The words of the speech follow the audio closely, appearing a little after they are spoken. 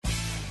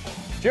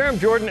Jarom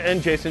Jordan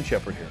and Jason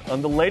Shepard here. On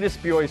the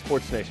latest BYU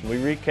Sports Nation, we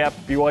recap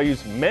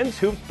BYU's men's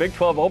hoops Big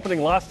 12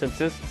 opening loss to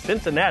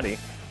Cincinnati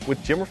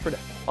with Jim Fredette.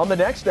 On the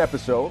next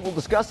episode, we'll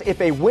discuss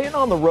if a win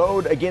on the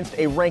road against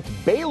a ranked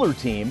Baylor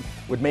team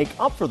would make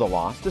up for the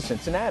loss to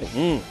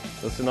Cincinnati.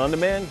 Listen on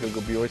demand,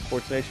 Google BYU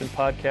Sports Nation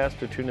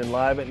podcast, or tune in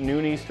live at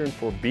noon Eastern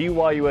for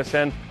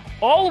BYUSN.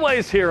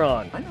 Always here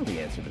on. I know the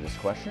answer to this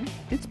question.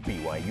 It's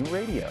BYU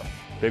Radio.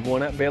 Big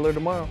one at Baylor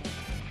tomorrow.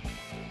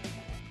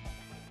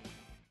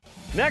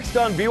 Next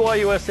on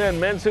BYUSN,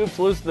 men's hoops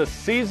lose the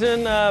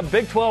season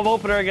Big 12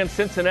 opener against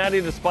Cincinnati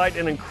despite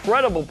an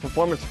incredible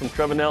performance from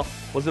Trevor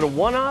Matich. Was it a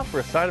one-off or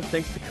a sign of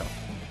things to come?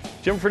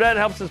 Jim Fredette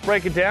helps us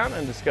break it down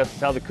and discusses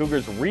how the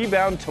Cougars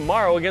rebound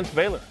tomorrow against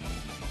Baylor.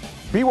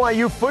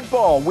 BYU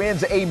Football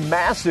wins a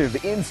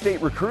massive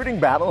in-state recruiting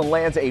battle and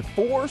lands a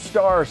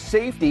 4-star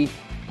safety.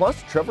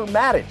 Plus, Trevor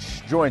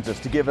Matich joins us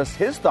to give us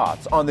his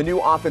thoughts on the new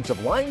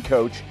offensive line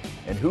coach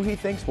and who he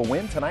thinks will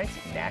win tonight's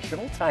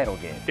national title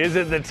game. Is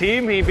it the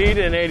team he beat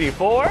in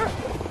 '84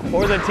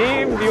 or the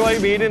team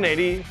BYU beat in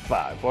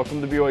 '85?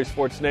 Welcome to BYU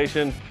Sports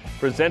Nation,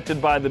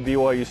 presented by the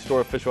BYU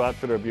Store, official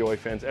outfitter of BYU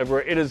fans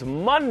everywhere. It is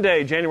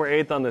Monday,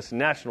 January 8th on this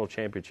National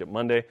Championship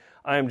Monday.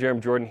 I am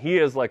Jarom Jordan. He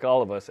is, like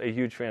all of us, a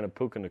huge fan of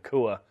Puka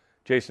Nacua.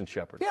 Jason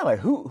Shepard. Yeah, like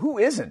who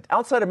isn't?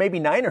 Outside of maybe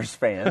Niners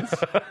fans.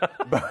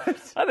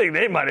 But I think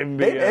they might even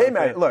be. They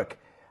might. Look,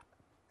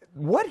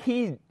 what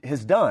he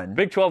has done.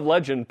 Big 12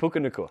 legend, Puka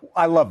Nacua.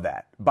 I love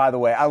that, by the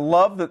way. I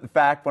love the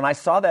fact when I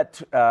saw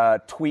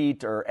that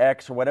tweet or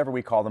X or whatever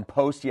we call them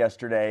post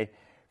yesterday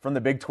from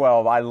the Big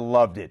 12, I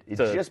loved it. It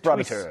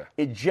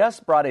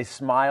just brought a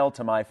smile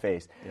to my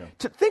face. Yeah.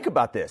 To think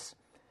about this.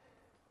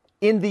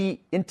 In the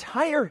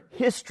entire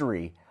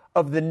history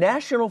of the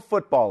National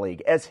Football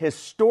League, as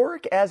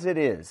historic as it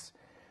is,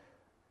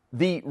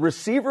 the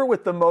receiver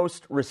with the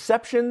most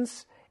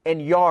receptions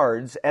and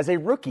yards as a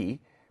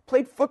rookie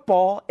played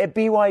football at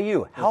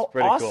BYU. How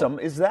awesome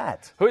is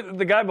that?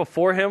 The guy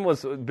before him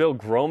was Bill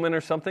Groman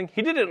or something.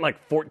 He did it in like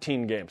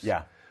 14 games.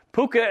 Yeah.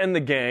 Puka and the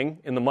gang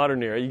in the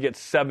modern era, you get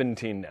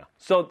 17 now.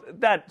 So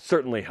that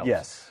certainly helps.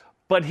 Yes.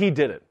 But he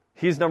did it.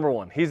 He's number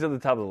one. He's at the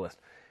top of the list.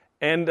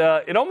 And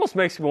it almost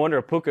makes me wonder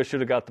if Puka should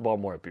have got the ball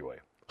more at BYU.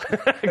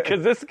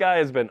 Because this guy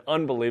has been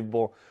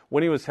unbelievable.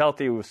 When he was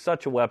healthy, he was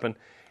such a weapon.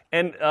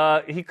 And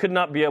he could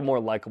not be a more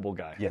likable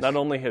guy. Yes. Not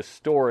only his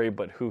story,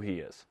 but who he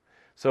is.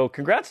 So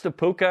congrats to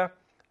Puka.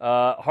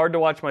 Hard to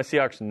watch my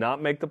Seahawks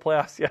not make the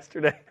playoffs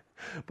yesterday.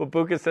 But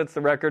Puka sets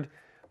the record.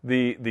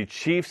 The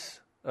Chiefs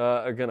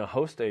are going to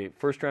host a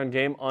first-round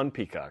game on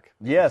Peacock.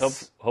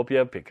 Yes. Hope you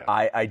have Peacock.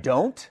 I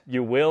don't.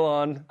 You will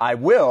on? I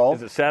will.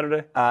 Is it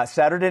Saturday?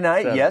 Saturday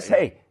night, Saturday, yes. Yeah.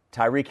 Hey,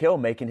 Tyreek Hill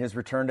making his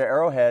return to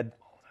Arrowhead.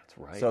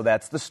 Right. So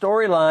that's the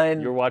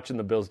storyline. You're watching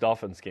the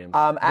Bills-Dolphins game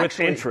with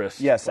interest.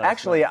 Yes,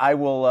 actually, I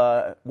will.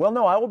 I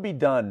will be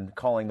done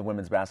calling the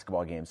women's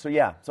basketball game. So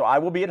yeah, I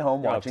will be at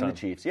home watching the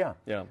Chiefs. Yeah.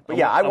 But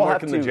I will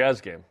have to. The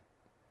Jazz game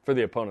for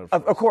the opponent.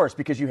 Of course,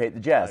 because you hate the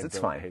Jazz. It's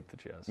fine. I hate the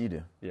Jazz. You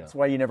do. Yeah. That's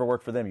why you never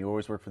work for them. You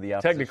always work for the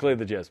opposition. Technically,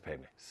 the Jazz pay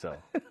me, so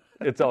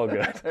it's all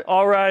good.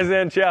 All rise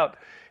and shout.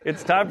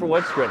 It's time for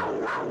What's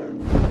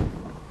Trending.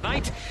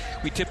 Tonight,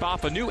 we tip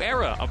off a new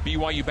era of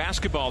BYU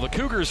basketball. The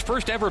Cougars'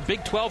 first ever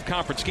Big 12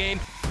 conference game.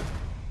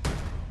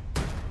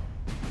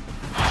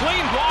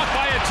 Clean block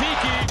by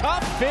Atiki.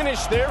 Tough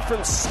finish there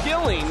from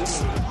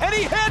Skillings, and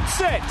he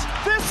hits it.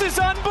 This is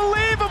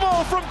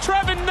unbelievable from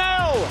Trevor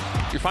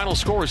Matich. Your final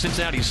score is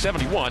Cincinnati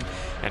 71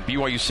 and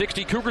BYU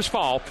 60. Cougars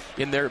fall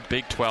in their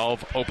Big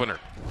 12 opener.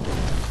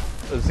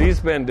 Aziz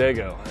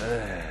Bandaogo.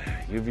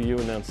 UVU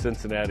announced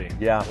Cincinnati.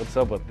 Yeah. What's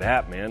up with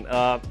that, man?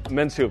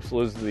 Men's hoops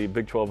lose the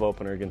Big 12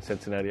 opener against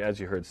Cincinnati,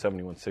 as you heard,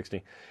 71-60.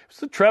 It was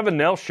the Trevor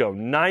Matich show.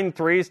 9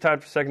 threes,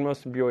 tied for second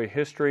most in BYU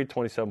history,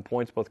 27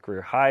 points, both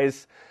career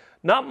highs.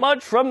 Not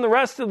much from the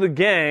rest of the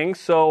gang,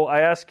 so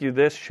I ask you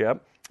this,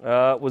 Shep.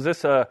 Was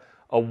this a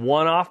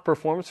one-off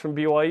performance from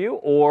BYU,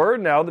 or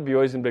now the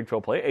BYU's in Big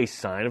 12 play, a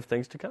sign of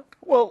things to come?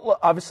 Well,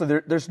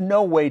 obviously, there's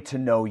no way to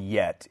know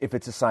yet if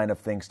it's a sign of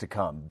things to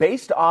come.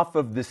 Based off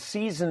of the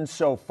season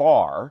so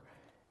far,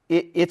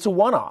 it's a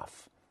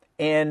one-off.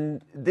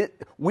 And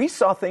we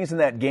saw things in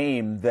that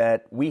game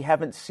that we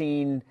haven't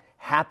seen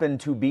happen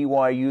to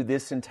BYU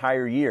this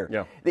entire year.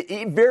 Yeah.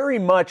 It very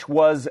much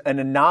was an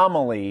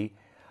anomaly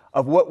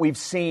of what we've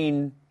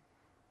seen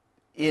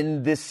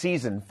in this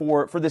season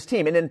for this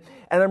team. And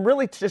I'm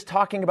really just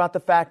talking about the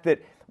fact that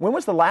when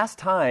was the last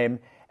time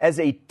as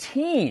a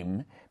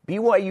team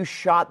BYU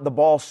shot the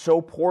ball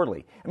so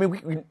poorly? I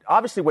mean,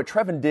 obviously what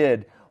Trevin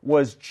did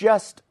was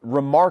just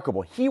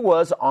remarkable. He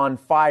was on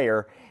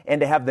fire, and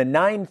to have the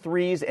 9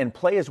 threes and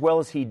play as well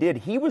as he did,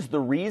 he was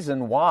the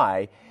reason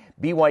why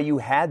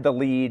BYU had the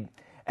lead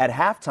at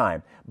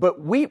halftime.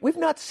 But we've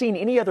not seen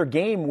any other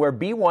game where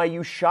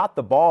BYU shot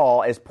the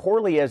ball as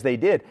poorly as they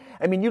did.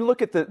 I mean, you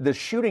look at the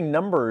shooting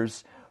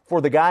numbers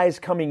for the guys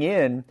coming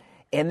in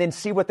and then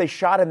see what they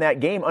shot in that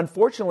game.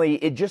 Unfortunately,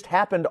 it just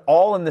happened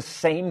all in the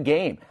same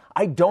game.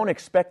 I don't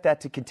expect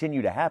that to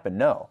continue to happen,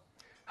 no.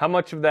 How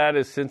much of that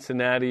is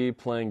Cincinnati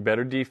playing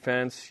better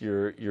defense?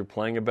 You're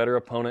playing a better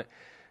opponent.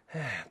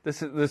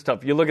 This is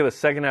tough. You look at the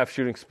second half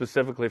shooting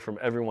specifically from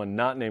everyone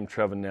not named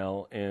Trevor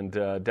Nell, and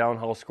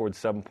Downhall scored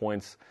 7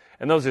 points.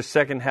 And those are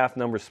second half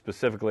numbers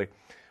specifically.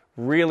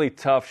 Really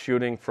tough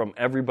shooting from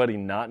everybody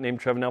not named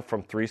Trevor Nell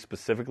from three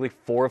specifically.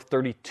 4 of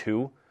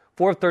 32.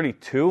 4 of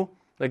 32?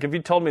 Like, if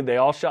you told me they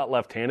all shot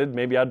left-handed,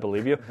 maybe I'd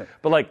believe you.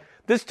 But, like,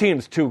 this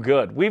team's too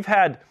good. We've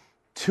had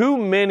too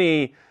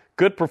many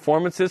good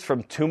performances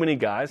from too many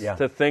guys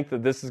to think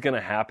that this is going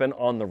to happen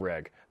on the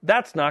reg.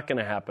 That's not going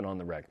to happen on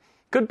the reg.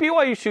 Could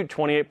BYU shoot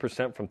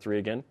 28% from three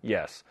again?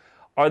 Yes.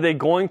 Are they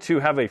going to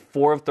have a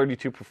 4 of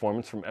 32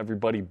 performance from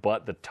everybody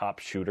but the top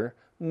shooter?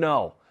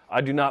 No.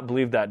 I do not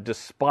believe that,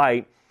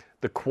 despite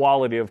the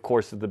quality, of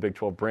course, that the Big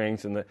 12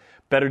 brings and the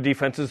better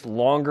defenses,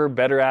 longer,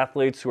 better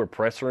athletes who are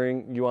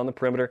pressuring you on the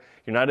perimeter.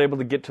 You're not able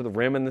to get to the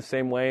rim in the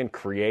same way and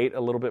create a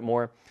little bit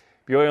more.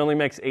 BYU only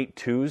makes 8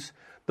 twos.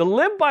 The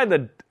live by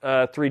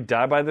the three,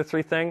 die by the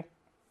three thing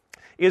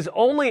is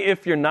only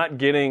if you're not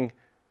getting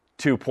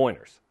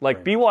 2-pointers.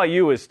 Like,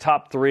 BYU is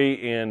top 3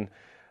 in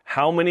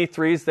how many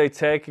threes they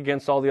take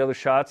against all the other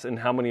shots and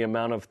how many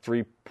amount of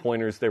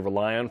 3-pointers they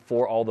rely on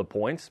for all the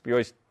points.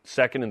 BYU's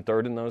second and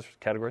third in those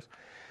categories.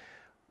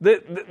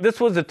 This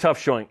was a tough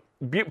showing.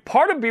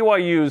 Part of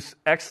BYU's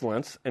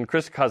excellence, and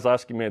Chris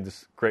Kozlowski made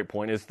this great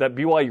point, is that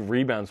BYU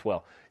rebounds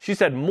well. She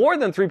said more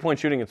than 3-point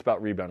shooting, it's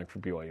about rebounding for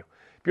BYU.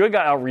 BYU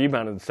got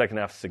out-rebounded in the second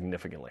half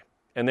significantly,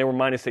 and they were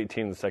minus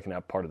 18 in the second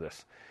half, part of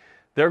this.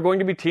 There are going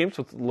to be teams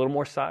with a little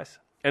more size.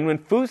 And when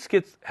Foose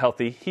gets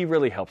healthy, he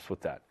really helps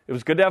with that. It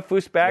was good to have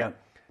Foose back. Yeah.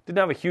 Didn't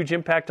have a huge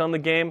impact on the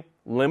game.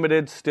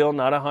 Limited still,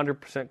 not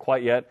 100%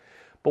 quite yet.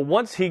 But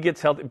once he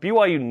gets healthy,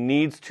 BYU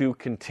needs to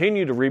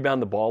continue to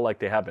rebound the ball like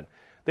they have been.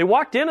 They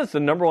walked in as the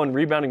number 1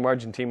 rebounding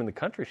margin team in the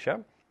country,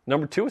 Shep.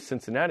 Number 2 is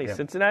Cincinnati. Yeah.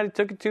 Cincinnati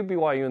took it to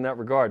BYU in that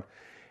regard.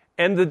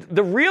 And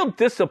the real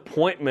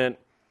disappointment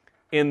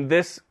in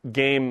this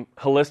game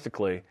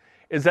holistically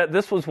is that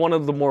this was one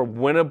of the more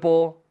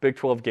winnable Big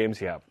 12 games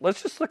you have.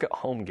 Let's just look at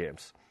home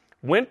games.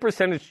 Win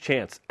percentage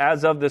chance,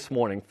 as of this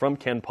morning from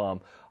Ken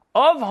Palm,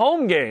 of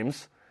home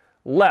games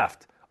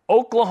left.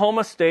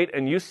 Oklahoma State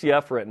and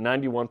UCF are at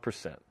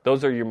 91%.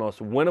 Those are your most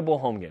winnable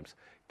home games.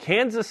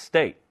 Kansas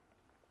State,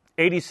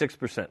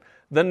 86%.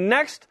 The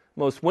next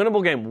most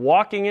winnable game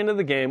walking into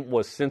the game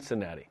was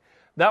Cincinnati.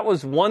 That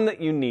was one that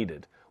you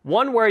needed.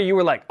 One where you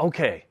were like,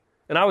 okay,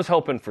 and I was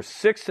hoping for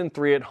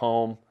 6-3 at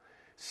home.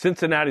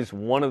 Cincinnati's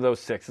one of those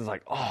 6. It's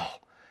like, oh,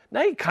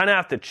 now you kind of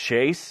have to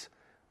chase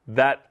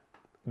that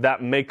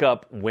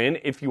makeup win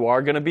if you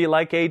are going to be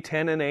like a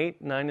 10-8,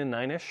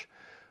 9-9-ish.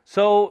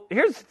 So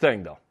here's the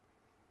thing, though.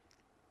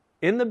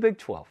 In the Big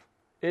 12,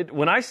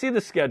 when I see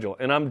the schedule,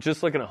 and I'm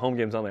just looking at home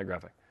games on that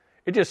graphic,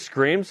 it just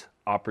screams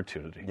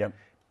opportunity. Yep.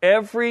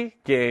 Every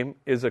game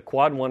is a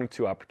quad 1 or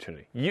 2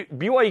 opportunity.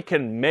 BYU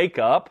can make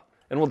up,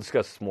 and we'll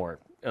discuss this more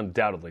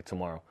undoubtedly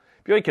tomorrow,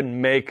 BYU can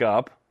make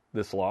up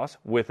this loss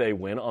with a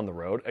win on the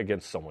road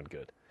against someone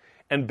good.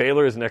 And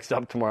Baylor is next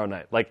up tomorrow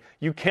night. Like,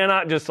 you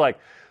cannot just like,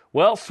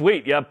 well,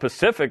 sweet, you have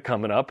Pacific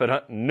coming up.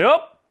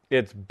 Nope,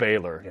 it's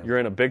Baylor. Yeah. You're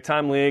in a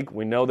big-time league.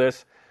 We know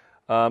this.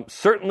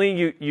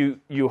 Certainly,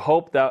 you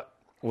hope that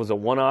was a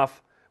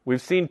one-off.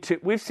 We've seen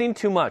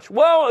too much.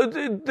 Well,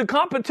 the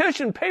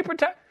competition, paper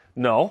tag.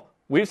 No,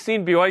 we've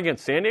seen BYU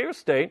against San Diego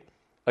State,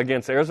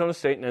 against Arizona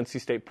State, and NC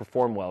State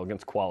perform well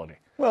against quality.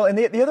 Well, and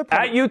the other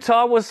part at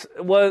Utah was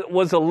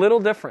a little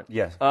different.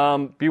 Yes.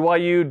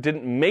 BYU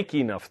didn't make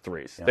enough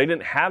threes. Yeah. They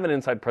didn't have an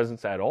inside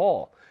presence at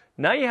all.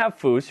 Now you have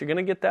Foose. You're going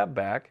to get that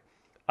back.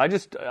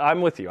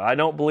 I'm with you. I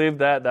don't believe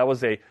that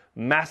was a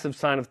massive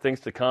sign of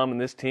things to come,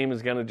 and this team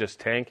is going to just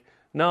tank.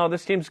 No,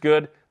 this team's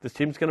good. This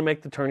team's going to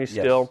make the tourney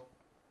still. Yes.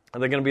 Are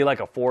they going to be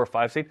like a 4 or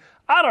 5 seed?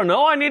 I don't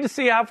know. I need to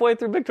see halfway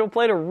through Big 12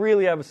 play to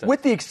really have a sense.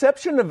 With the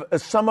exception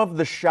of some of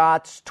the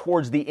shots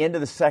towards the end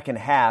of the second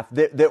half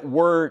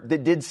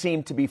that did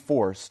seem to be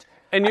forced.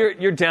 And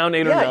you're down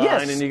 8 or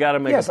 9, and you got to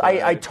make. Yes,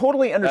 I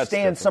totally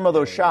understand some of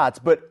those shots,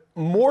 but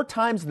more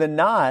times than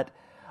not,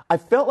 I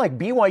felt like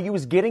BYU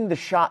was getting the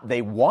shot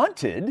they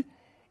wanted.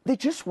 They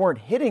just weren't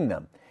hitting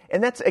them.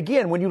 And that's,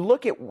 again, when you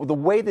look at the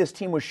way this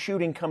team was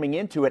shooting coming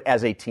into it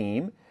as a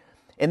team,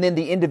 and then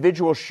the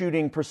individual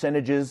shooting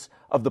percentages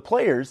of the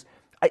players,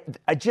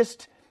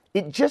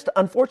 it just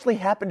unfortunately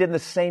happened in the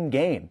same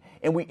game.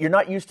 And you're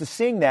not used to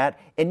seeing that.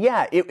 And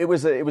yeah, it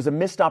was a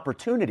missed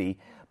opportunity,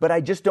 but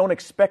I just don't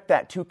expect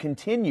that to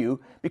continue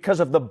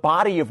because of the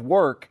body of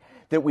work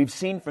that we've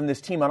seen from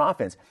this team on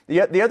offense.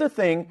 The other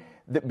thing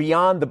that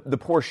beyond the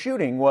poor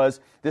shooting was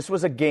this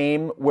was a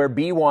game where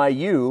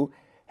BYU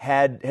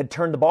had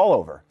turned the ball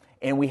over.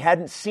 And we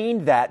hadn't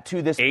seen that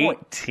to this point.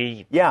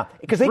 18. Yeah.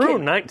 Because they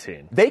came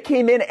 19. They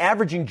came in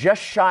averaging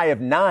just shy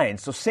of 9,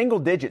 so single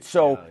digits.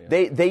 So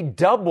they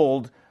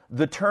doubled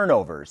the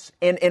turnovers.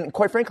 And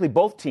quite frankly,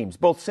 both teams,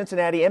 both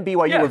Cincinnati and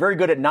BYU, were very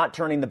good at not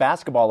turning the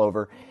basketball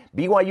over.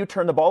 BYU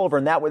turned the ball over,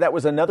 and that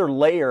was another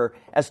layer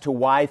as to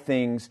why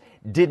things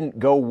didn't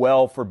go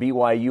well for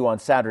BYU on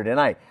Saturday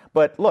night.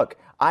 But look,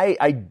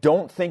 I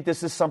don't think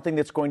this is something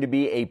that's going to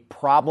be a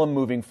problem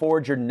moving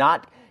forward. You're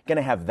not going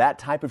to have that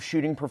type of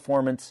shooting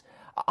performance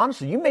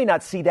honestly, you may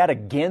not see that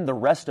again the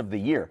rest of the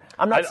year.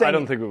 I'm not saying. I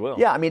don't think we will.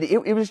 Yeah, I mean,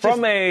 it was just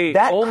from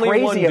that only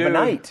crazy one of dude, a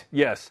night.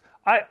 Yes.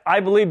 I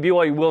believe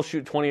BYU will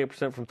shoot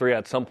 28% from three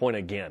at some point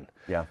again.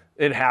 Yeah.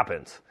 It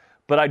happens.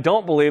 But I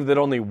don't believe that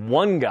only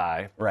one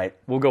guy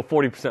will go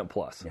 40%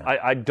 plus. Yeah.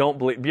 I don't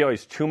believe BYU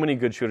has too many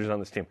good shooters on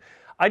this team.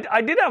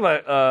 I did have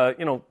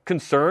a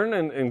concern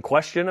and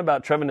question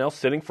about Trevor Matich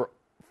sitting for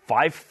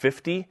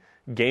 550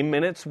 game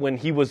minutes when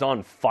he was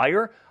on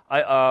fire.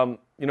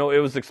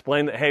 It was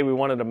explained that, hey, we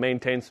wanted to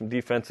maintain some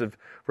defensive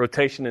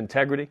rotation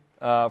integrity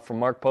from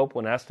Mark Pope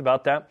when asked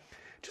about that.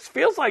 Just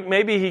feels like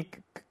maybe he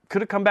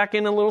could have come back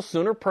in a little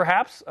sooner,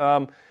 perhaps.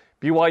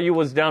 BYU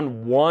was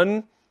down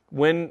 1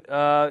 when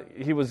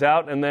he was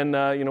out, and then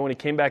when he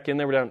came back in,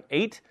 they were down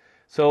 8.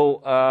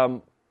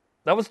 So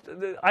that was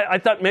I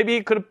thought maybe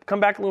he could have come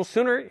back a little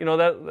sooner.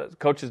 That's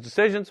coach's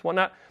decisions,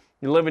 whatnot.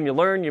 You live and you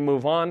learn, you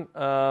move on.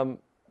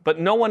 But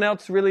no one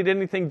else really did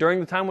anything during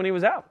the time when he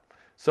was out.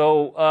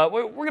 So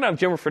we're going to have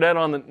Jim Fredette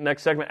on the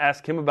next segment,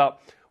 ask him about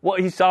what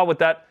he saw with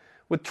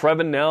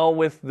Trevor Matich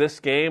with this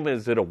game.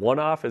 Is it a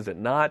one-off? Is it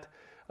not?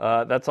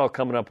 That's all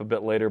coming up a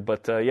bit later.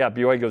 But,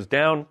 BYU goes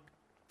down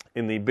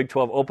in the Big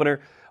 12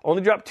 opener.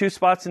 Only dropped 2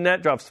 spots in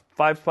net, drops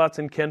 5 spots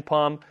in Ken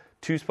Pom,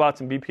 2 spots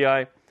in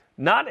BPI.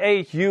 Not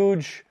a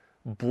huge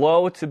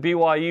blow to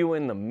BYU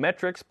in the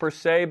metrics per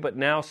se, but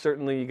now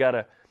certainly you got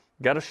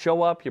to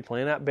show up. You're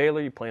playing at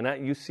Baylor. You're playing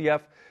at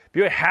UCF.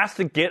 BYU has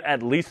to get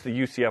at least the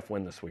UCF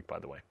win this week, by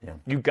the way. Yeah.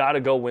 You got to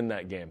go win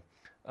that game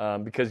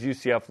because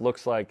UCF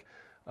looks like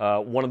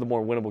one of the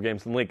more winnable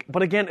games in the league.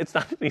 But again, it's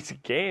not an easy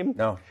game.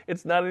 No.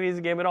 It's not an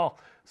easy game at all.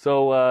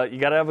 So you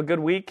got to have a good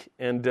week,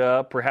 and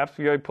perhaps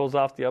BYU pulls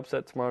off the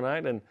upset tomorrow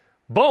night, and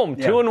boom,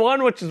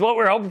 2-1, which is what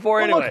we're hoping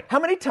for anyway. Look, how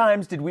many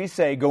times did we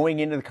say going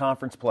into the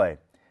conference play,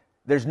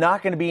 there's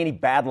not going to be any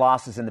bad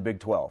losses in the Big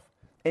 12?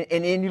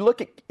 And you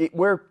look at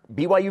where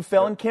BYU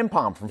fell in Ken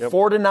Pom from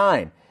 4 to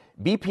 9.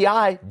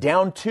 BPI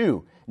down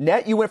 2.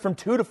 Net, you went from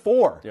 2 to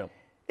 4. Yep.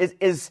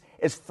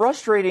 As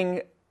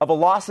frustrating of a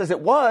loss as it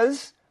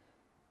was,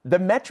 the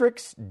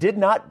metrics did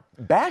not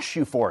bash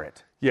you for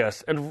it.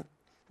 Yes, and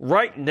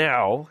right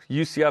now,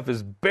 UCF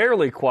is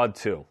barely quad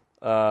 2.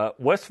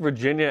 West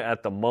Virginia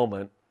at the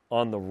moment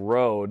on the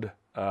road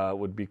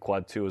would be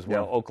quad 2 as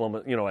well. Yeah.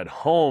 Oklahoma, at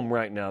home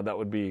right now, that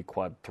would be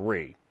quad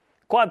 3.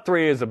 Quad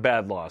 3 is a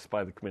bad loss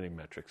by the committing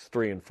metrics,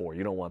 3 and 4.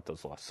 You don't want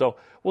those losses. So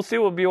we'll see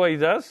what BYU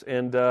does,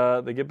 and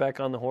they get back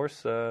on the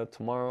horse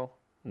tomorrow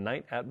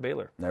night at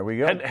Baylor. There we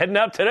go. Heading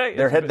out today.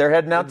 They're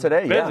heading out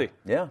today. Busy.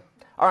 Yeah.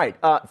 All right.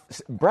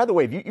 By the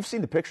way, you've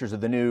seen the pictures of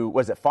the new,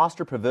 was it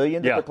Foster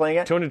Pavilion that they're playing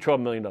at? $212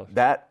 million.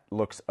 That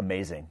looks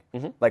amazing.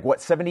 Mm-hmm. Like,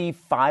 what,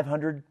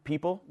 7,500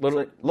 people?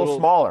 Little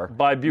smaller.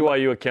 By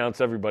BYU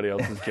accounts, everybody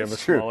else's gym is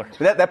smaller.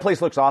 But that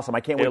place looks awesome.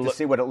 I can't wait to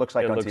see what it looks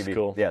like on TV.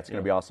 Cool. Yeah, it's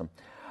going to be awesome.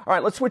 All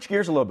right, let's switch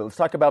gears a little bit. Let's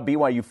talk about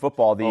BYU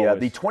football.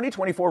 The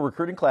 2024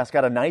 recruiting class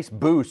got a nice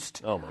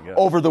boost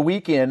over the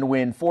weekend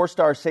when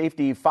 4-star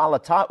safety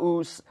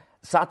Falatau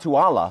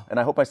Satuala, and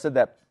I hope I said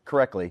that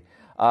correctly,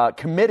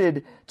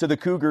 committed to the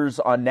Cougars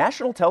on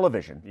national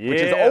television,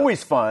 which is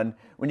always fun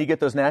when you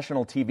get those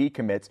national TV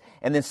commits,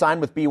 and then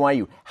signed with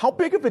BYU. How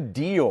big of a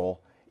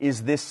deal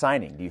is this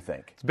signing, do you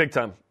think? It's big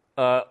time.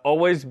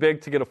 Always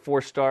big to get a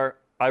 4-star.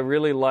 I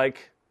really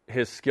like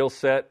his skill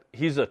set.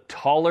 He's a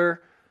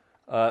taller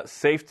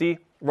safety.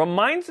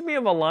 Reminds me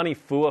of Alani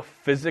Fua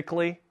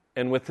physically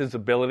and with his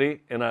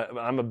ability, and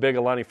I'm a big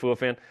Alani Fua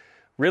fan.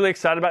 Really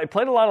excited about it. He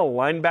played a lot of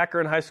linebacker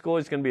in high school.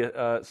 He's going to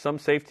be some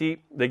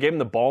safety. They gave him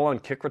the ball on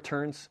kick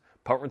returns,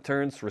 punt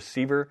returns,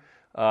 receiver.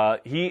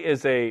 He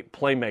is a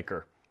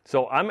playmaker.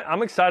 So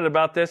I'm excited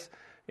about this.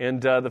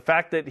 And the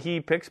fact that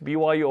he picks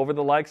BYU over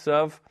the likes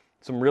of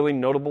some really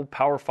notable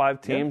Power 5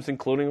 teams,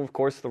 including, of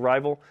course, the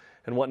rival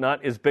and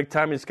whatnot, is big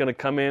time. He's going to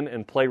come in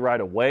and play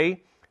right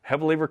away.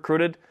 Heavily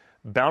recruited.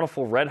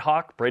 Bountiful Red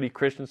Hawk, Brady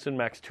Christensen,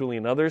 Max Tooley,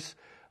 and others.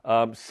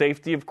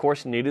 Safety, of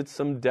course, needed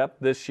some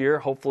depth this year.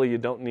 Hopefully you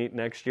don't need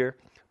next year.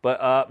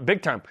 But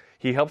big time.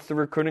 He helps the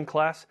recruiting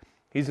class.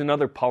 He's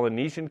another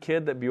Polynesian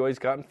kid that BYU's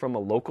gotten from a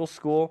local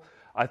school.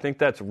 I think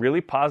that's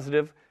really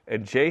positive.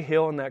 And Jay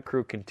Hill and that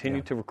crew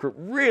continue to recruit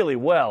really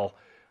well.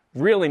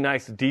 Really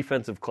nice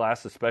defensive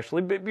class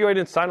especially. BYU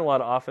didn't sign a lot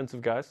of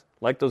offensive guys.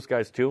 Like those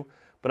guys too.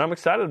 But I'm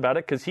excited about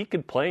it because he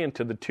could play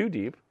into the 2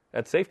 deep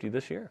at safety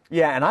this year.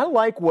 Yeah, and I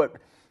like what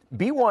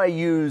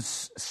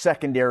BYU's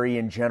secondary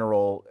in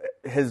general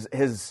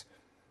has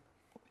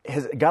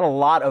got a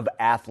lot of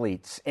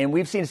athletes. And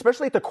we've seen,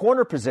 especially at the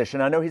corner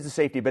position, I know he's a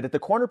safety, but at the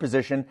corner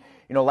position,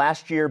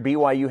 last year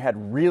BYU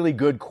had really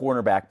good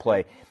cornerback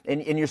play.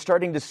 And you're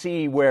starting to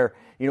see where,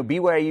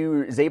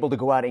 BYU is able to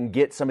go out and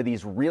get some of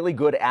these really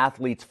good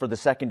athletes for the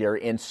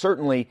secondary. And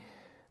certainly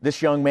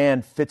this young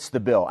man fits the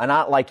bill. And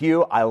like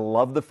you, I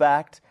love the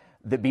fact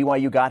that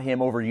BYU got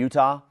him over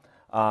Utah.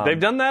 They've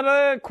done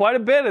that quite a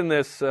bit in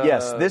this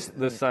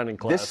signing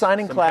class. This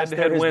signing class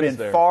there has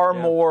been far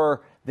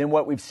more than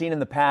what we've seen in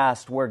the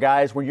past, where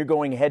guys, when you're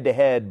going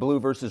head-to-head, blue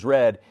versus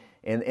red,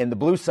 and the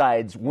blue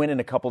sides winning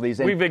a couple of these.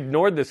 We've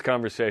ignored this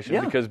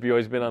conversation because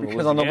BYU's been on the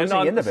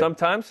losing end of it.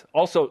 Sometimes.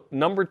 Also,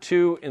 number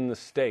 2 in the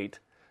state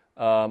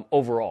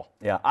overall.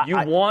 Yeah, you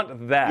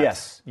want that.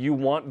 Yes. You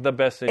want the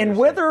best in And your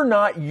whether state. or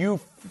not you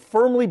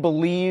firmly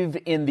believe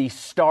in the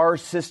star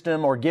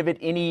system or give it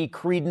any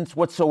credence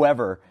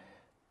whatsoever,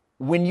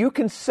 when you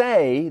can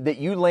say that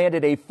you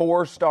landed a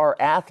 4-star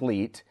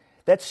athlete,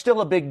 that's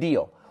still a big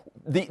deal.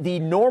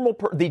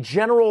 The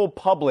general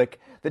public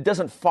that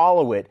doesn't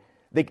follow it,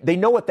 they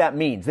know what that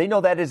means. They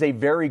know that is a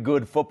very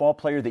good football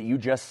player that you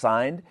just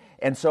signed,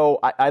 and so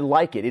I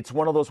like it. It's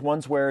one of those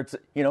ones where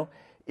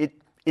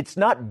it's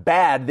not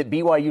bad that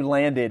BYU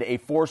landed a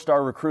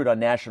 4-star recruit on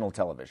national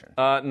television.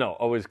 No,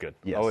 always good.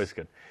 Yes. Always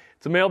good.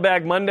 It's a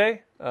Mailbag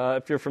Monday.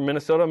 If you're from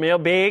Minnesota,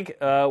 Mailbag,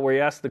 where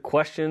you ask the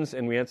questions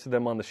and we answer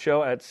them on the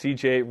show at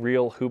CJ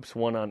Real Hoops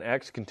 1 on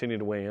X. Continue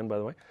to weigh in, by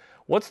the way.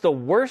 What's the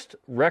worst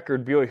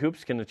record BYU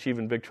Hoops can achieve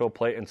in Big 12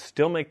 play and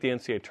still make the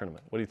NCAA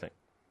tournament? What do you think?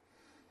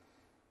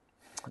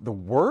 The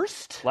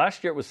worst?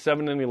 Last year it was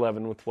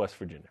 7-11 with West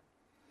Virginia.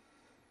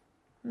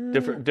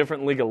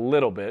 Different league a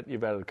little bit.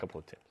 You've added a couple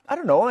of teams. I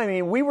don't know. I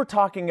mean, we were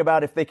talking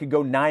about if they could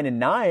go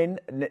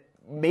 9-9,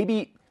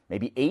 maybe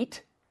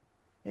 8.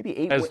 Maybe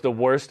 8 as the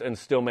worst and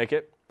still make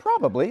it.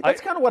 Probably.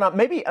 That's kind of what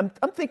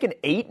I'm thinking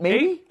 8.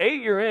 Maybe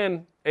 8. You're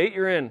in. 8.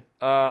 You're in.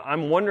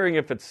 I'm wondering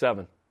if it's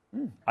 7.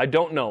 I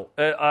don't know,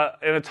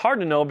 and it's hard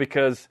to know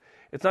because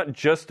it's not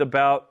just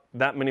about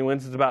that many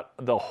wins. It's about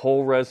the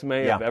whole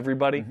resume of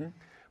everybody. Mm-hmm.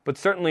 But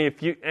certainly,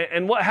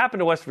 and what happened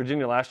to West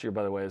Virginia last year,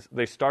 by the way, is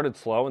they started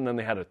slow and then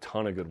they had a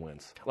ton of good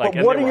wins. But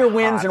what are your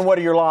wins and what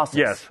are your losses?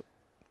 Yes.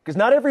 Because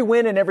not every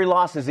win and every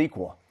loss is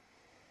equal.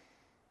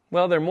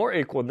 Well, they're more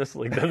equal in this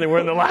league than they were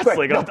in the last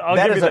league. No,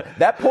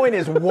 that point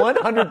is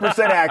 100%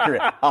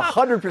 accurate.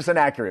 100%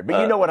 accurate. But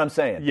you know what I'm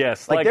saying.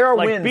 Yes. There are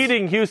wins.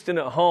 Beating Houston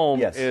at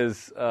home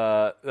is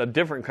a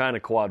different kind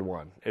of quad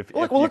run.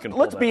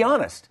 Let's be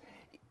honest.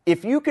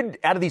 If you could,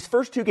 out of these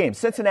first 2 games,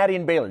 Cincinnati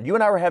and Baylor, you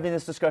and I were having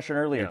this discussion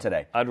earlier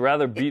today. I'd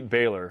rather beat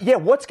Baylor. Yeah,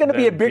 what's going to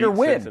be a bigger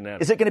win?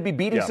 Cincinnati. Is it going to be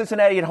beating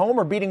Cincinnati at home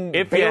or beating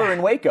Baylor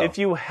in Waco? If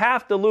you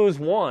have to lose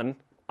one,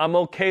 I'm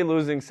okay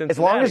losing Cincinnati. As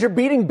long as you're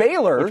beating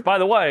Baylor. Which, by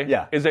the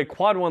way, is a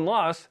quad 1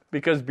 loss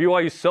because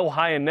BYU's so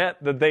high in net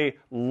that they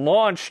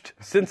launched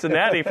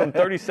Cincinnati from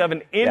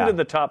 37 into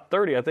the top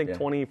 30, I think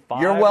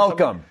 25. You're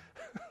welcome.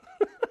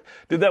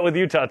 Did that with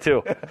Utah,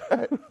 too.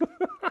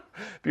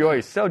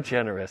 BYU's so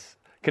generous.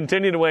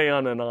 Continue to weigh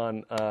on and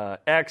on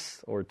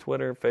X or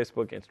Twitter,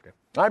 Facebook, Instagram.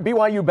 All right,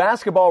 BYU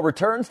Basketball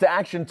returns to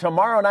action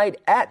tomorrow night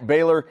at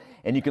Baylor,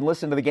 and you can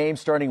listen to the game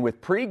starting with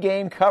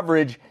pregame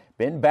coverage.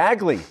 Ben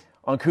Bagley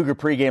on Cougar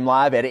Pregame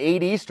Live at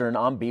 8 Eastern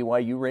on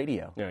BYU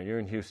Radio. Yeah, you're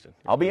in Houston.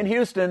 I'll be in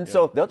Houston,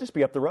 so they'll just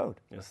be up the road.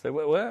 Yes, they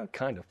will. Well,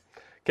 kind of.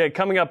 Okay,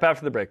 coming up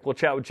after the break, we'll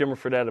chat with Jim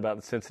Fredette about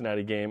the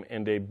Cincinnati game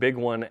and a big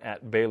one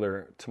at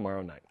Baylor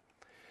tomorrow night.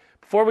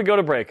 Before we go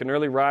to break, an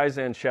early rise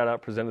and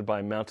shout-out presented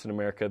by Mountain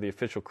America, the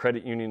official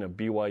credit union of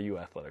BYU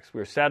Athletics.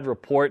 We are sad to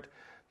report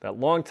that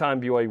longtime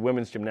BYU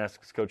women's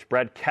gymnastics coach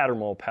Brad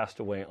Cattermole passed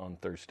away on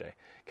Thursday.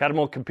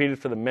 Cattermole competed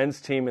for the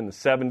men's team in the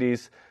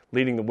 70s,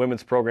 leading the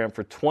women's program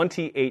for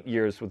 28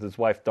 years with his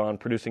wife Dawn,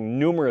 producing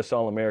numerous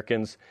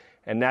All-Americans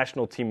and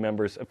national team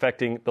members,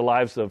 affecting the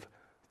lives of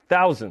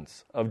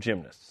thousands of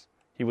gymnasts.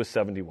 He was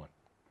 71.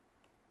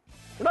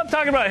 We're not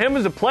talking about him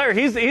as a player.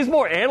 He's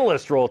more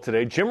analyst role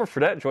today. Jimmer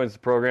Fredette joins the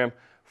program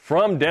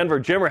from Denver.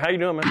 Jimmer, how you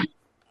doing, man?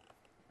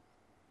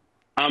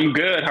 I'm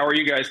good. How are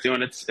you guys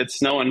doing? It's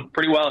snowing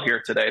pretty well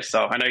here today,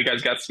 so I know you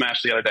guys got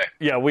smashed the other day.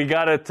 Yeah, we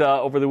got it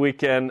over the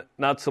weekend.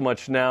 Not so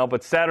much now,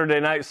 but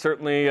Saturday night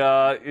certainly.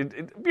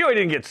 BYU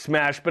didn't get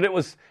smashed, but it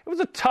was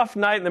a tough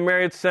night in the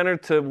Marriott Center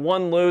to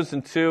 1 lose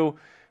and 2.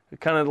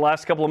 Kind of the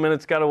last couple of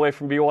minutes got away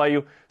from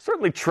BYU.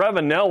 Certainly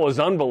Trevor Matich was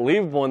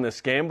unbelievable in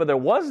this game, but there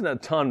wasn't a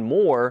ton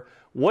more.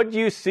 What do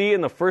you see in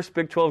the first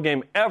Big 12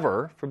 game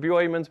ever for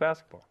BYU men's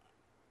basketball?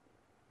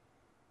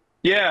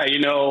 Yeah,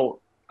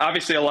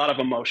 obviously a lot of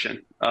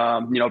emotion.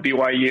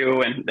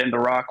 BYU and The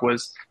Rock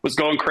was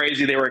going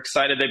crazy. They were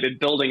excited. They've been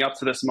building up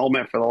to this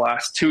moment for the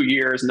last 2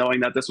 years, knowing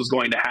that this was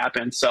going to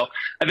happen. So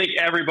I think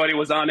everybody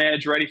was on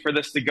edge, ready for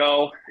this to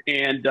go.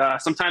 And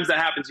sometimes that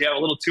happens. You have a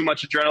little too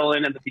much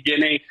adrenaline at the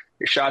beginning.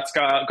 Your shots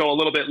go a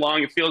little bit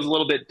long. It feels a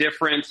little bit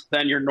different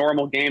than your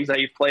normal games that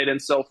you've played in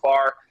so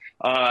far.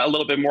 A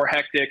little bit more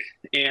hectic,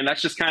 and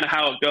that's just kind of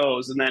how it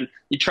goes. And then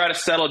you try to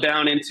settle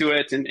down into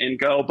it and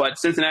go. But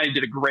Cincinnati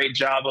did a great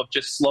job of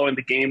just slowing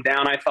the game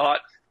down, I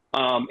thought.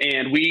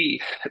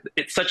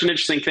 It's such an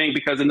interesting thing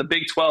because in the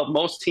Big 12,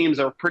 most teams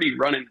are pretty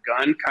run and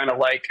gun, kind of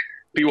like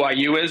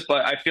BYU is.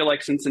 But I feel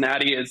like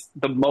Cincinnati is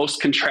the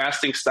most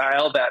contrasting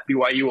style that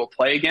BYU will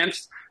play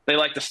against. They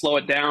like to slow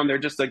it down. They're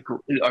just a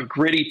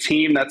gritty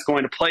team that's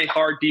going to play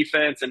hard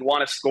defense and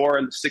want to score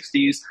in the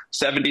 60s,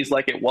 70s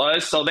like it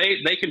was. So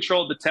they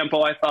controlled the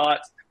tempo, I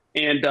thought.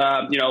 And,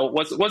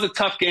 was a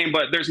tough game,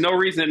 but there's no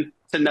reason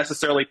to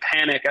necessarily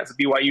panic as a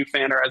BYU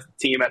fan or as a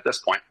team at this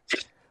point.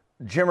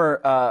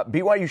 Jimmer,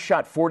 BYU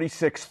shot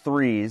 46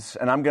 threes,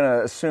 and I'm going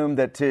to assume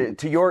that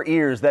to your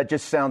ears that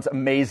just sounds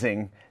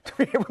amazing to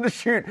be able to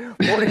shoot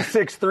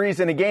 46 threes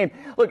in a game.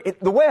 Look,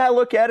 the way I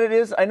look at it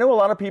is I know a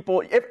lot of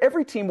people,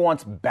 every team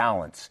wants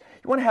balance.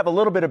 You want to have a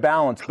little bit of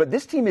balance, but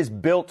this team is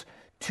built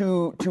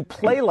to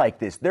play like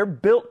this. They're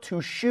built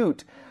to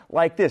shoot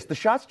like this. The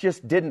shots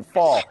just didn't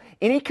fall.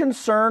 Any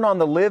concern on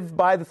the live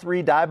by the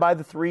three, die by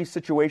the three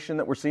situation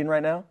that we're seeing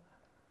right now?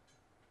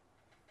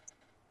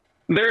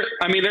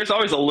 There's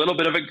always a little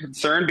bit of a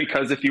concern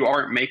because if you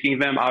aren't making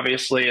them,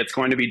 obviously it's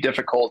going to be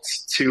difficult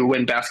to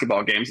win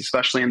basketball games,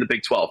 especially in the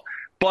Big 12.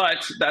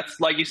 But that's,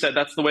 like you said,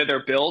 that's the way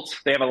they're built.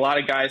 They have a lot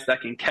of guys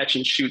that can catch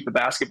and shoot the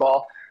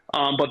basketball.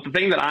 But the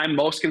thing that I'm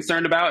most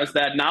concerned about is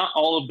that not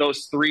all of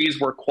those threes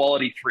were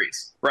quality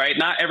threes, right?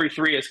 Not every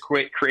three is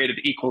created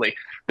equally.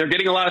 They're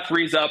getting a lot of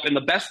threes up, and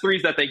the best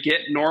threes that they get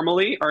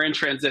normally are in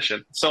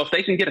transition. So if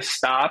they can get a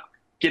stop,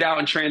 get out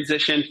in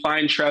transition,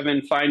 find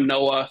Trevin, find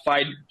Noah,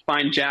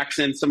 find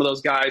Jackson, some of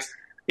those guys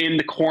in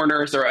the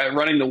corners or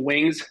running the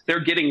wings, they're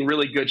getting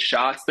really good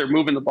shots. They're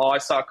moving the ball. I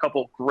saw a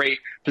couple great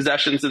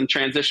possessions in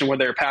transition where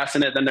they're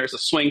passing it. Then there's a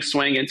swing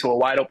into a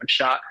wide open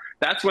shot.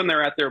 That's when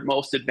they're at their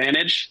most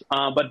advantage.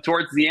 But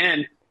towards the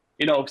end,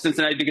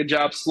 Cincinnati did a good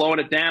job slowing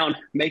it down,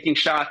 making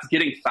shots,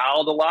 getting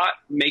fouled a lot,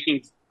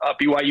 making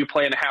BYU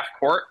play in a half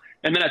court.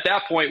 And then at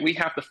that point, we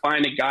have to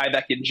find a guy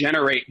that can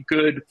generate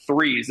good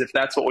threes if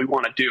that's what we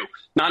want to do.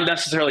 Not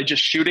necessarily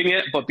just shooting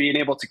it, but being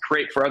able to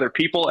create for other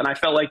people. And I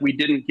felt like we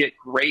didn't get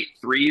great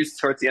threes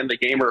towards the end of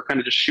the game. We were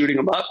kind of just shooting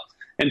them up.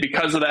 And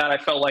because of that, I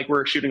felt like we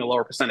were shooting a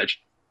lower percentage.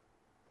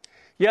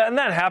 Yeah, and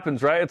that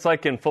happens, right? It's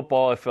like in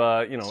football, if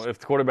the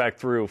quarterback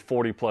threw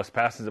 40-plus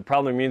passes, it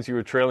probably means you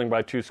were trailing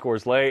by 2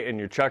 scores late and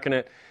you're chucking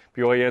it.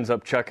 BYU ends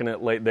up chucking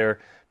it late there.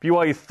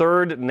 BYU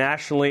third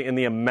nationally in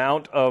the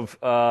amount of,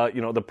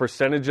 the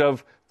percentage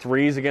of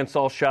threes against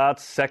all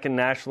shots, second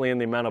nationally in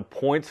the amount of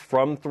points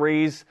from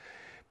threes.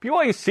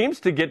 BYU seems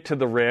to get to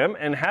the rim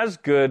and has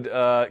good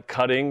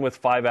cutting with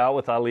 5 out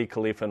with Ali,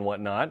 Khalifa, and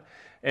whatnot.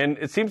 And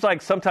it seems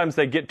like sometimes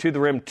they get to the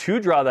rim to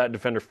draw that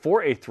defender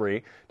for a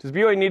three. Does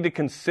BYU need to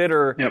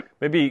consider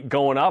maybe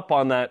going up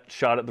on that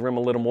shot at the rim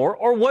a little more?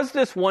 Or was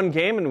this one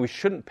game and we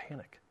shouldn't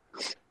panic?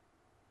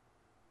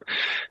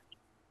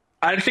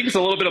 I think it's a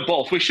little bit of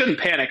both. We shouldn't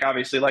panic,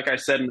 obviously, like I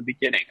said in the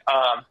beginning.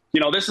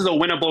 This is a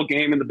winnable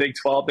game in the Big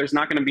 12. There's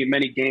not going to be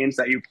many games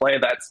that you play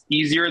that's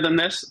easier than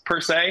this,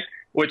 per se,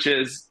 which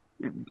is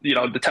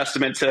the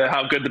testament to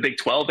how good the Big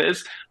 12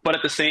 is. But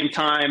at the same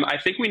time, I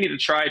think we need to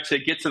try to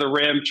get to the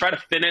rim, try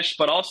to finish,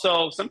 but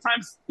also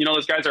sometimes,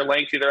 those guys are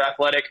lengthy, they're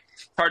athletic,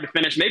 it's hard to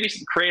finish, maybe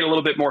create a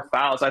little bit more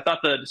fouls. I thought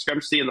the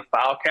discrepancy in the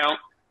foul count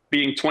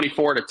being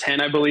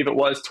 24-10, I believe it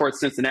was, towards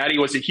Cincinnati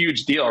was a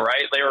huge deal,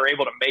 right? They were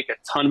able to make a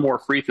ton more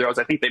free throws.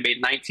 I think they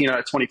made 19 out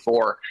of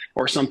 24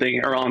 or something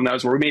around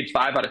those, where we made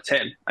 5 out of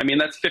 10. I mean,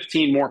 that's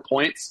 15 more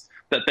points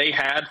that they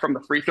had from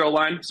the free throw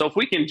line. So if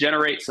we can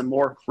generate some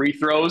more free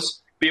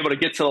throws, be able to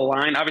get to the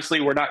line.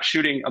 Obviously, we're not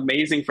shooting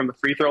amazing from the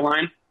free throw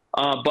line,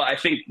 but I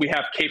think we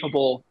have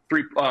capable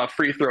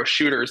free throw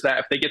shooters that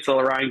if they get to the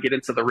line, get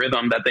into the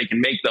rhythm, that they can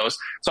make those.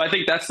 So I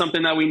think that's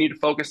something that we need to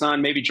focus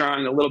on, maybe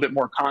drawing a little bit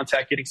more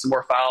contact, getting some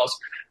more fouls.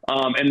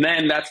 And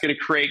then that's going to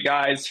create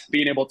guys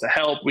being able to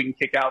help. We can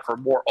kick out for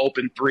more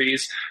open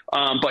threes.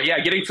 But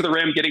yeah, getting to the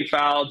rim, getting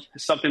fouled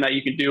is something that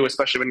you can do,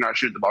 especially when you're not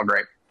shooting the ball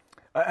great.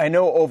 I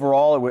know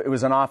overall it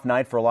was an off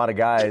night for a lot of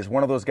guys.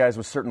 One of those guys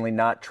was certainly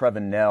not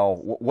Trevin Nell.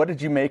 What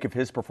did you make of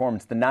his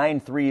performance? The 9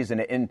 threes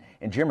and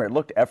Jimmer, it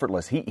looked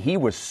effortless. He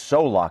was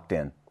so locked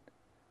in.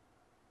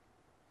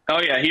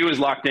 Oh, yeah, he was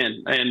locked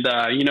in. And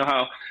you know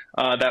how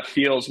that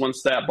feels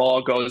once that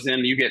ball goes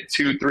in. You get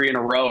 2-3 in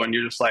a row, and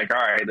you're just like, all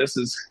right, this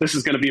is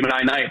going to be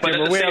my night.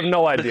 But we have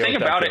no idea. The thing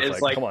about it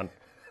is, like, come on.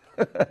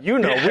 We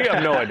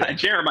have no idea.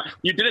 Jeremiah,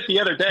 you did it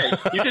the other day.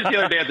 You did it the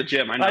other day at the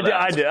gym. I know that.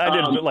 I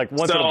did like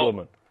once in a blue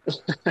moon.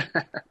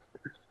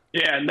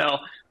 Yeah, no.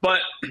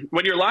 But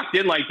when you're locked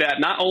in like that,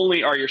 not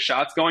only are your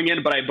shots going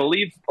in, but I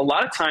believe a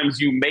lot of times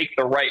you make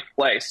the right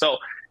play. So,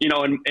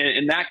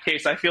 in that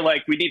case, I feel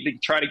like we need to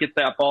try to get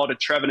that ball to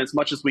Trevin as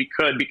much as we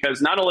could,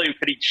 because not only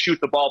could he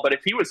shoot the ball, but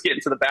if he was getting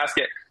to the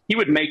basket, he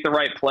would make the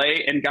right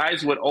play and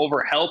guys would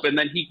overhelp, and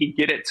then he could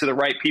get it to the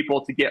right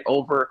people to get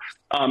over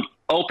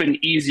open,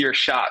 easier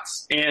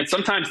shots. And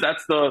sometimes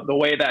that's the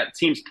way that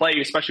teams play,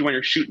 especially when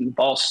you're shooting the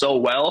ball so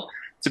well,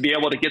 to be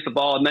able to get the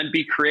ball and then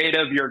be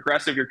creative. You're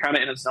aggressive. You're kind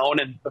of in a zone,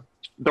 and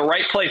the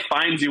right play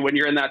finds you when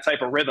you're in that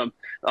type of rhythm.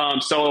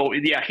 So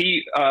yeah,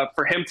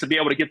 for him to be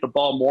able to get the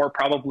ball more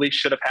probably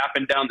should have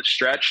happened down the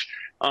stretch.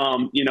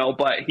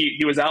 But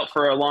he was out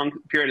for a long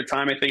period of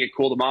time. I think it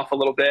cooled him off a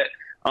little bit.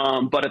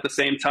 But at the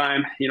same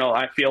time,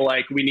 I feel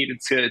like we needed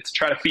to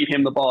try to feed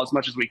him the ball as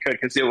much as we could,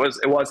 because it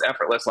was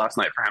effortless last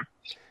night for him.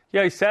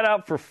 Yeah, he sat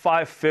out for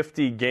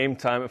 5:50 game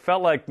time. It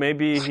felt like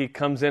maybe he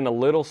comes in a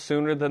little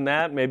sooner than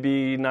that.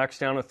 Maybe he knocks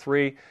down a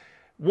 3.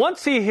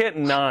 Once he hit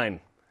 9,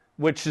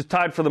 which is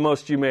tied for the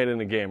most you made in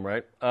a game,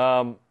 right?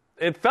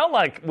 It felt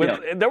like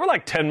there were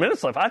like 10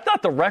 minutes left. I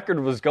thought the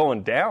record was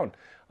going down.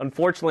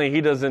 Unfortunately,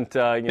 he doesn't,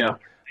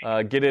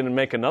 get in and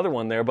make another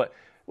one there. But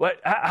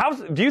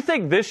do you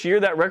think this year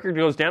that record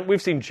goes down?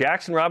 We've seen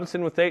Jackson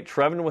Robinson with 8,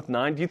 Trevin with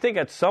 9. Do you think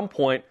at some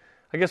point,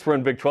 I guess we're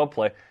in Big 12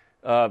 play,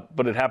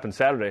 but it happened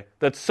Saturday,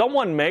 that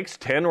someone makes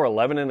 10 or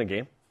 11 in a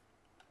game?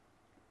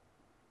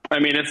 I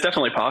mean, it's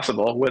definitely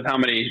possible with how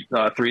many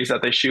threes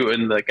that they shoot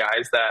and the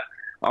guys that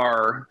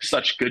are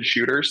such good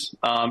shooters.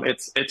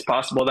 It's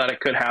possible that it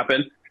could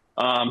happen.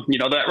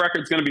 That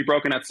record's going to be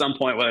broken at some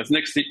point, whether it's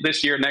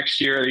this year, next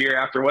year, the year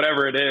after,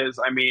 whatever it is.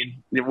 I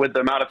mean, with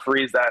the amount of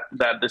threes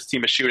that this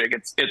team is shooting,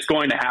 it's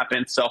going to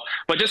happen. So,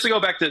 but just to go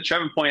back to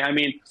Trevor's point, I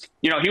mean,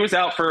 he was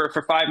out for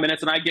 5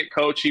 minutes, and I get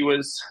coach. He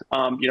was,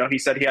 he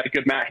said he had a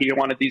good match. He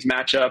wanted these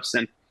matchups,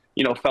 and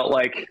felt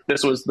like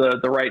this was the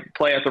right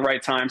play at the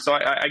right time. So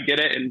I get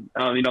it, and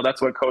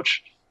that's what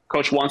coach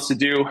wants to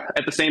do.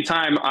 At the same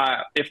time,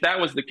 if that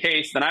was the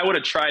case, then I would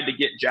have tried to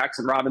get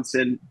Jackson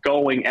Robinson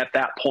going at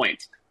that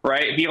point.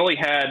 Right. He only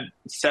had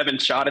 7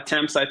 shot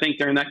attempts, I think,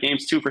 during that game,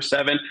 2 for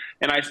 7.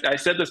 And I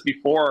said this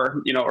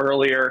before,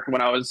 earlier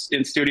when I was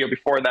in studio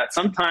before that,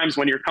 sometimes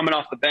when you're coming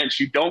off the bench,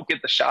 you don't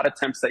get the shot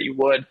attempts that you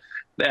would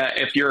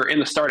if you're in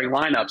the starting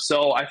lineup.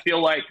 So I feel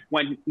like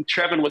when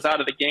Trevin was out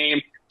of the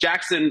game,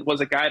 Jackson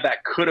was a guy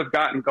that could have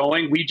gotten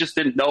going. We just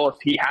didn't know if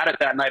he had it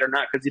that night or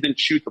not because he didn't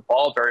shoot the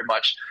ball very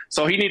much.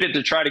 So he needed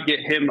to try to get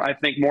him, I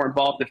think, more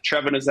involved if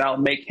Trevin is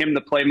out, make him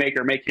the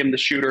playmaker, make him the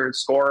shooter and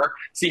scorer,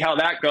 see how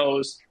that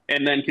goes,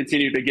 and then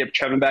continue to get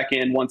Trevin back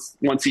in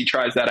once he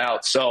tries that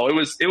out. So it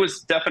was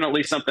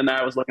definitely something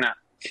that I was looking at.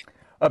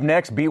 Up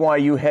next,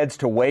 BYU heads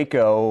to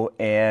Waco,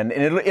 and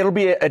it'll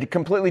be a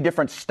completely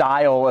different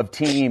style of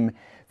team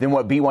than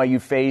what BYU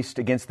faced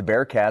against the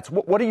Bearcats.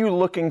 What are you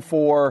looking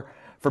for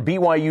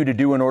BYU to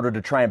do in order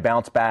to try and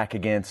bounce back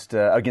against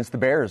the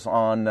Bears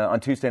on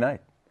Tuesday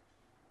night?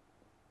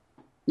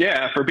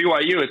 Yeah, for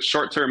BYU, it's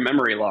short-term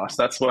memory loss.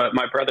 That's what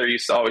my brother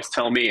used to always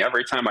tell me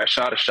every time I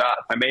shot a shot.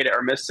 If I made it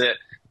or missed it,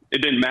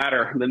 it didn't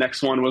matter. The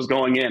next one was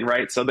going in,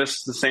 right? So this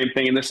is the same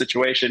thing in this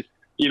situation.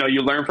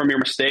 You learn from your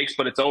mistakes,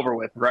 but it's over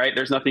with, right?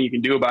 There's nothing you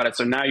can do about it.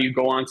 So now you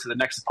go on to the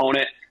next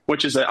opponent,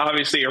 which is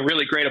obviously a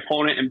really great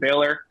opponent in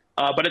Baylor.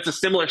 But it's a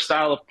similar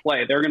style of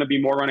play. They're going to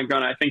be more run and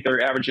gun. I think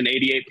they're averaging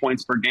 88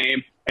 points per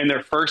game, and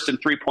they're first in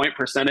 3-point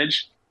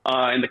percentage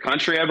in the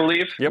country, I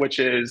believe, which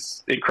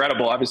is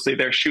incredible. Obviously,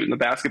 they're shooting the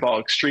basketball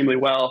extremely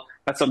well.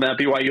 That's something that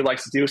BYU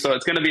likes to do. So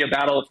it's going to be a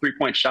battle of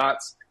 3-point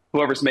shots.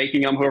 Whoever's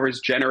making them,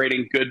 whoever's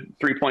generating good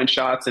 3-point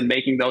shots and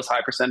making those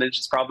high percentage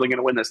is probably going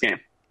to win this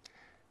game.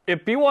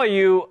 If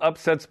BYU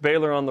upsets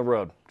Baylor on the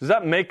road, does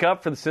that make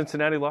up for the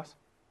Cincinnati loss?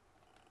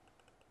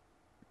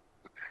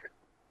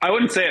 I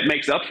wouldn't say it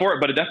makes up for it,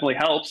 but it definitely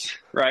helps,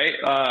 right?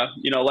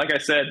 Like I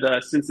said,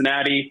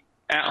 Cincinnati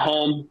at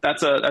home,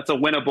 that's a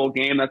winnable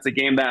game. That's a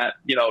game that,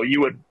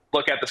 you would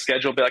look at the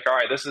schedule and be like, all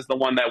right, this is the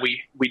one that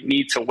we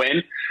need to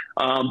win.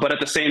 But at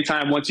the same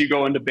time, once you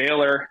go into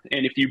Baylor,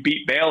 and if you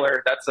beat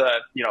Baylor, that's a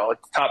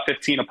top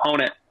 15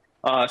 opponent.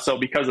 So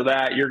because of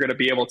that, you're going to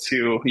be able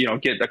to,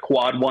 get a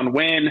quad 1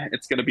 win.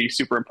 It's going to be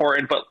super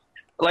important. But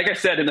like I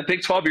said, in the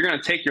Big 12, you're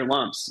going to take your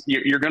lumps.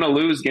 You're going to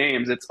lose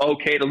games. It's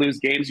okay to lose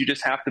games. You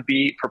just have to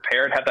be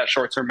prepared, have that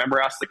short-term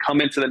memory loss to come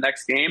into the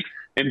next game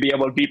and be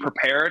able to be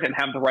prepared and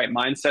have the right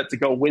mindset to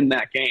go win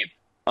that game.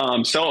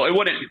 So it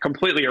wouldn't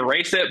completely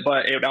erase it,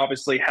 but it would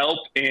obviously help,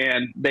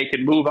 and they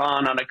can move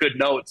on a good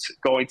note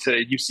going to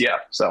UCF.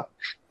 So.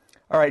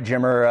 All right,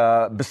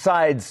 Jimmer,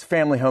 besides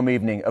family home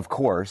evening, of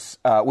course,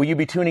 will you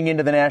be tuning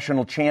into the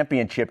national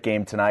championship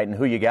game tonight, and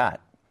who you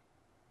got?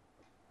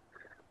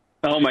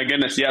 Oh my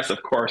goodness, yes,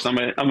 of course. I'm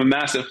a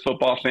massive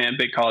football fan,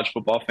 big college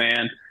football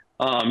fan.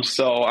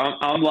 So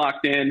I'm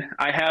locked in.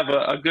 I have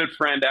a good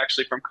friend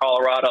actually from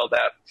Colorado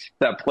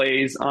that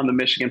plays on the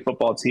Michigan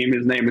football team.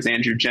 His name is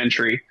Andrew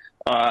Gentry.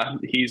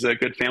 He's a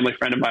good family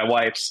friend of my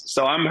wife's.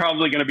 So I'm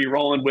probably going to be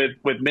rolling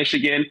with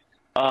Michigan.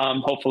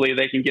 Hopefully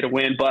they can get a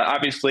win. But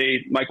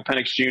obviously Michael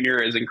Penix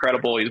Jr. is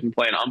incredible. He's been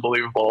playing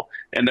unbelievable,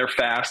 and they're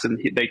fast, and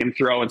they can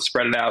throw and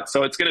spread it out.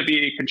 So it's going to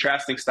be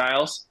contrasting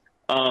styles.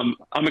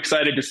 I'm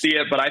excited to see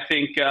it, but I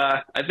think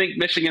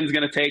Michigan's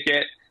going to take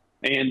it,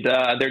 and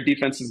their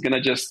defense is going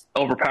to just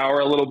overpower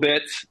a little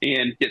bit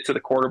and get to the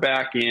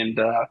quarterback and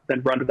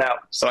then run it out.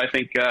 So I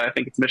think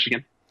it's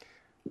Michigan.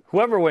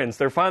 Whoever wins,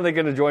 they're finally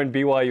going to join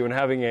BYU in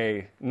having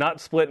a not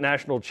split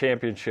national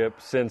championship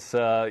since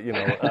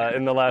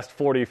in the last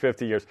 40,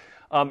 50 years.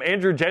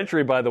 Andrew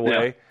Gentry, by the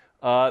way,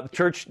 the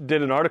Church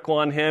did an article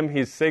on him.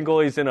 He's single.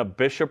 He's in a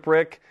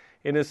bishopric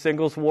in his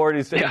singles ward.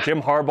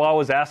 Jim Harbaugh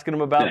was asking him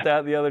about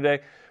that the other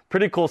day.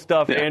 Pretty cool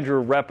stuff.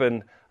 Andrew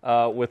repping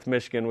with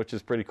Michigan, which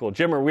is pretty cool.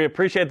 Jimmer, we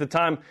appreciate the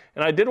time.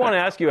 And I did want to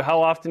ask you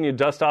how often you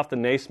dust off the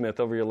Naismith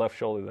over your left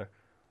shoulder there.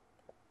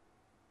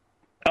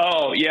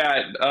 Oh,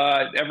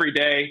 every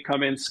day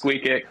come in,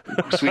 squeaky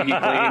clean. You know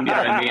what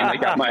I mean?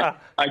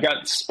 I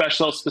got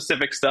special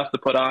specific stuff to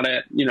put on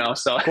it.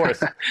 So of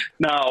course.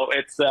 No,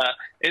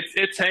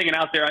 it's hanging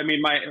out there. I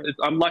mean,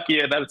 I'm lucky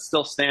that it's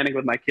still standing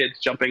with my kids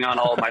jumping on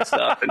all of my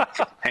stuff and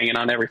hanging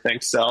on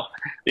everything. So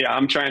yeah,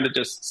 I'm trying to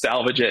just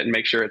salvage it and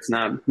make sure it's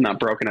not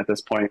broken at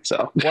this point.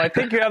 So well, I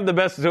think you have the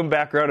best Zoom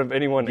background of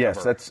anyone ever.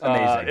 Yes, that's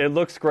amazing. It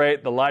looks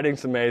great. The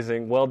lighting's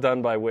amazing. Well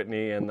done by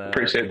Whitney. And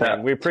appreciate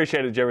that. We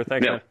appreciate it, Jimmer.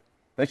 Thanks, man.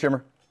 Thanks,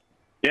 Jimmer.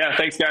 Yeah,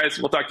 thanks, guys.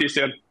 We'll talk to you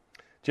soon.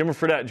 Jimmer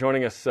Fredette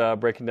joining us,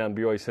 breaking down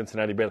BYU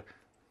Cincinnati Baylor.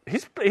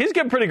 He's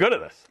getting pretty good at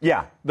this.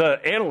 Yeah. The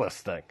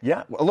analyst thing.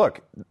 Yeah. Well,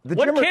 look.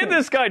 What can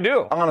this guy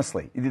do?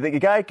 Honestly, the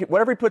guy,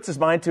 whatever he puts his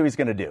mind to, he's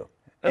going to do.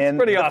 That's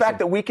pretty awesome. The fact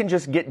that we can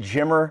just get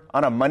Jimmer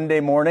on a Monday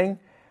morning,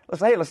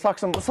 let's talk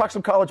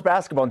some college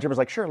basketball. And Jimmer's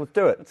like, sure, let's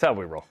do it. That's how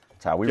we roll.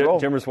 That's how we roll.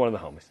 Jimmer's one of the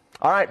homies.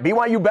 All right,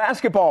 BYU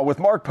Basketball with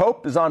Mark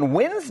Pope is on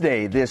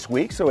Wednesday this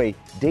week, so a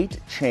date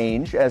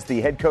change as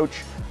the head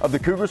coach of the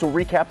Cougars will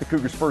recap the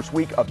Cougars' first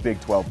week of Big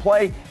 12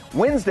 play.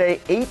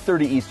 Wednesday,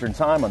 8:30 Eastern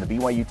Time on the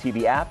BYU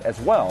TV app as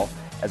well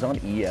as on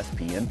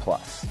ESPN+.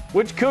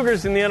 Which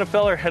Cougars in the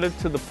NFL are headed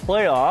to the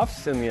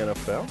playoffs in the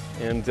NFL?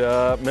 And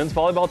men's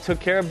volleyball took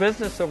care of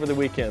business over the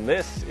weekend.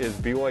 This is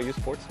BYU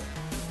Sports Nation.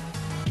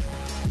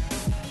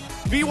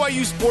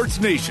 BYU Sports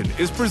Nation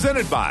is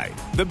presented by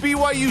the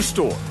BYU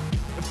Store,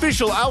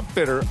 official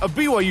outfitter of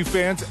BYU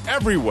fans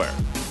everywhere.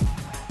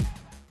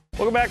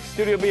 Welcome back to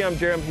Studio B. I'm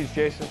Jarom. He's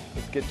Jason.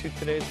 Let's get to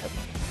today's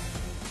headlines.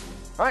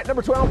 All right,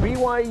 number 12,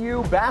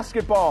 BYU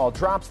Basketball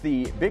drops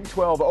the Big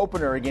 12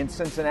 opener against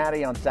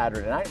Cincinnati on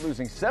Saturday night,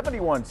 losing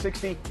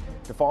 71-60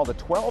 to fall to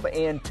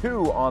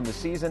 12-2 on the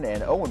season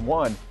and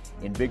 0-1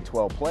 in Big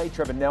 12 play.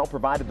 Trevor Matich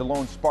provided the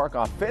lone spark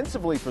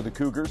offensively for the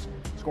Cougars,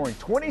 scoring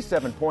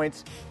 27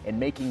 points and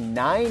making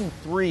 9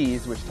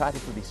 threes, which tied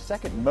him for the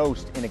second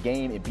most in a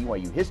game in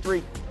BYU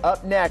history.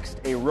 Up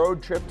next, a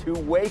road trip to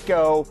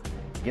Waco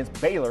against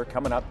Baylor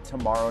coming up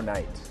tomorrow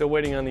night. Still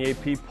waiting on the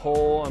AP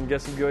poll. I'm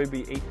guessing BYU will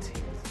be 18th.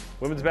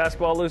 Women's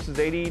basketball loses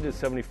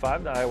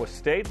 80-75 to Iowa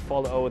State.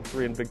 Fall to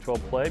 0-3 in Big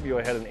 12 play.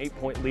 BYU had an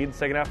 8-point lead in the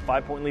second half,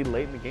 5-point lead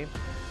late in the game.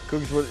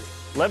 Cougars were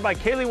led by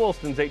Kaylee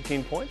Woolston's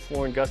 18 points.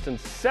 Lauren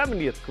Gustin's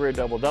 70th career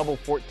double-double,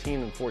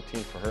 14 and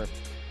 14 for her.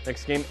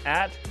 Next game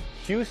at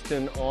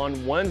Houston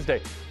on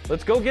Wednesday.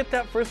 Let's go get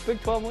that first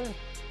Big 12 win.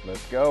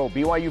 Let's go.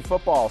 BYU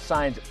Football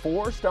signs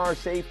 4-star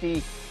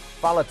safety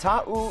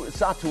Falatau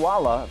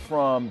Satuala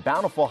from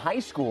Bountiful High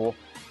School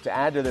to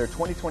add to their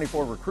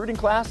 2024 recruiting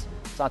class.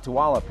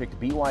 Satuala picked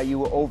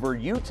BYU over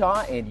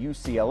Utah and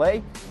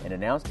UCLA and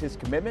announced his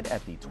commitment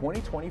at the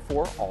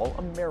 2024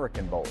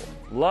 All-American Bowl.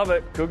 Love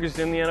it. Cougars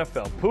in the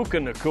NFL. Puka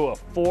Nacua,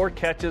 4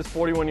 catches,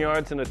 41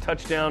 yards, and a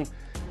touchdown.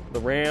 The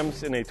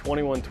Rams in a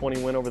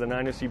 21-20 win over the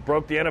Niners. He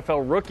broke the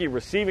NFL rookie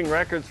receiving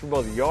records for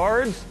both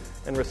yards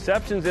and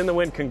receptions in the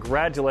win.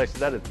 Congratulations.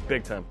 That is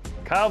big time.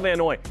 Kyle Van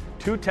Noy,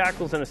 2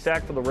 tackles and a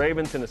sack for the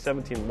Ravens in a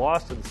 17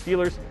 loss to the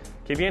Steelers.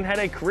 KVN had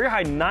a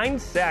career-high 9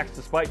 sacks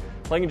despite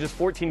playing in just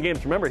 14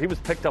 games. Remember, he was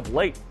picked up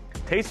late.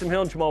 Taysom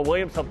Hill and Jamal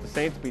Williams helped the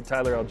Saints beat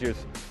Tyler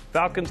Algiers'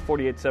 Falcons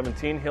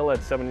 48-17. Hill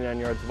had 79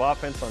 yards of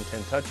offense on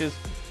 10 touches.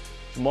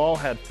 Jamal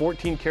had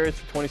 14 carries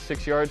for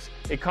 26 yards.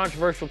 A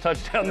controversial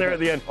touchdown there at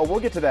the end. Oh, we'll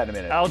get to that in a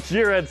minute.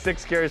 Algier had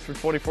 6 carries for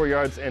 24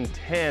 yards and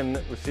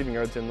 10 receiving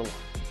yards in the loss.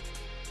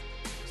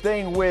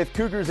 Staying with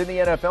Cougars in the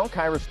NFL,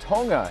 Kairos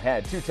Tonga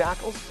had 2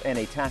 tackles and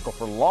a tackle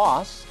for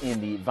loss in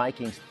the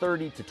Vikings'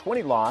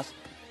 30-20 loss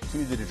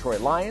to the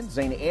Detroit Lions.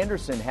 Zane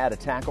Anderson had a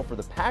tackle for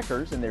the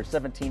Packers in their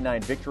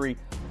 17-9 victory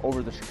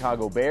over the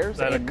Chicago Bears.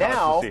 And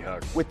now,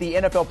 with the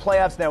NFL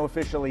playoffs now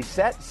officially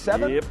set,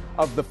 7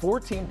 of the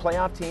 14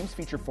 playoff teams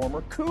feature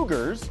former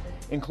Cougars,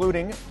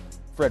 including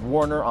Fred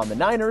Warner on the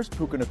Niners,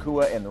 Puka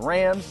Nacua and the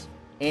Rams,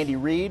 Andy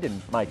Reid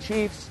and my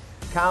Chiefs,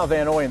 Kyle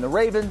Van Noy and the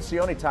Ravens,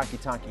 Sione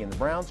Takitaki and the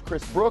Browns,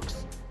 Chris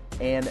Brooks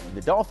and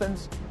the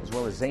Dolphins, as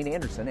well as Zane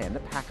Anderson and the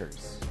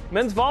Packers.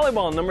 Men's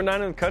volleyball, number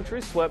 9 in the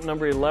country, swept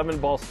number 11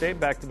 Ball State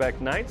back-to-back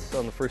nights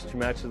on the first 2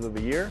 matches of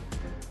the year.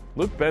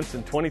 Luke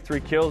Benson, 23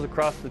 kills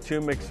across the 2,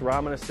 Mix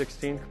Ramana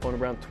 16, Capone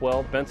Brown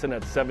 12. Benson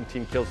had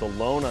 17 kills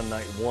alone on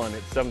night 1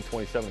 at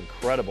 7:27,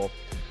 incredible.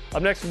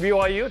 Up next for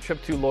BYU, a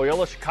trip to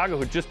Loyola, Chicago,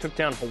 who just took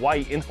down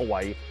Hawaii in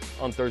Hawaii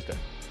on Thursday.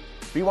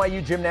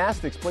 BYU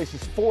Gymnastics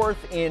places 4th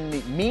in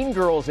the Mean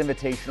Girls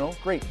Invitational.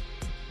 Great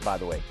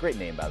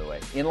name, by the way,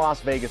 in Las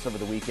Vegas over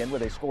the weekend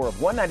with a score of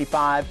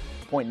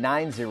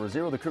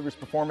 195.900. The Cougars'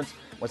 performance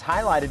was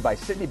highlighted by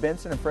Sydney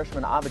Benson and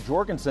freshman Ava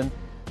Jorgensen,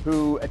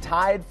 who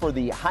tied for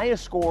the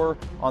highest score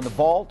on the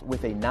vault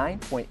with a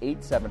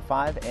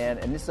 9.875, and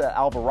Anissa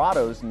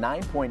Alvarado's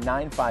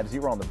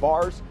 9.950 on the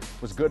bars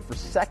was good for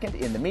 2nd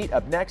in the meet.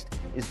 Up next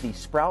is the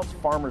Sprouts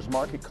Farmers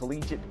Market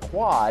Collegiate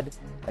Quad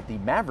at the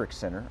Maverick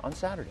Center on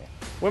Saturday.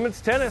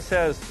 Women's tennis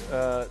has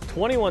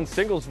 21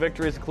 singles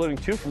victories, including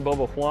 2 from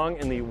Bobo Huang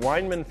in the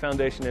Weinman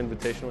Foundation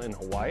Invitational in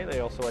Hawaii.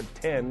 They also had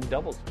 10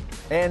 doubles victories.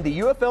 And the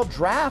UFL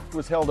draft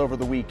was held over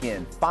the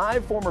weekend.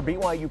 5 former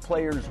BYU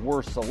players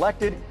were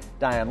selected.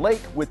 Dion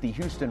Lake with the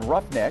Houston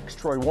Roughnecks,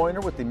 Troy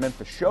Woyner with the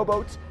Memphis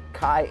Showboats,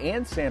 Kai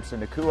and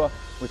Samson Nakua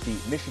with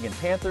the Michigan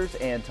Panthers,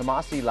 and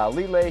Tomasi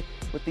Laulile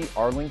with the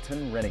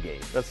Arlington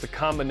Renegades. That's the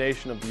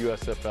combination of the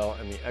USFL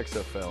and the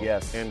XFL.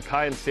 Yes. And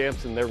Kai and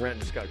Samson, their rent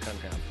just got cut in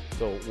half.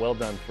 So well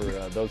done for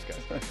those guys.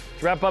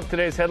 To wrap up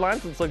today's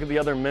headlines, let's look at the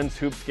other men's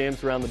hoops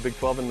games around the Big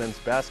 12 and men's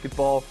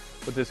basketball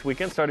with this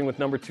weekend, starting with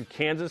number 2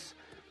 Kansas,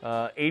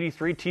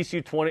 83,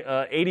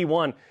 TCU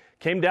 81.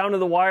 Came down to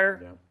the wire.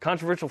 Yeah.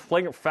 Controversial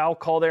flagrant foul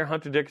call there.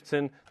 Hunter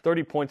Dickinson,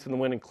 30 points in the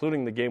win,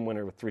 including the game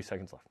winner with 3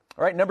 seconds left.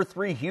 All right, number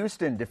 3,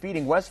 Houston,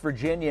 defeating West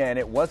Virginia, and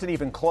it wasn't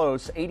even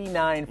close,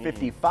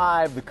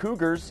 89-55. The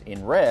Cougars,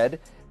 in red,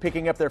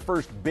 picking up their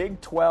first Big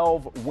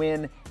 12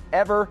 win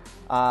ever.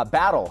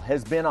 Battle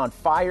has been on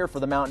fire for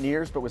the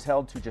Mountaineers, but was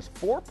held to just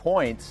 4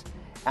 points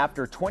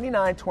after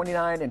 29,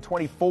 29, and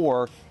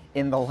 24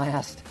 in the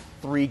last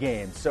 3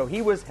 games. So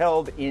he was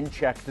held in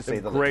check, to say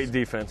the least. Great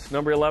defense.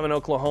 Number 11,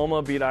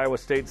 Oklahoma, beat Iowa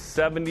State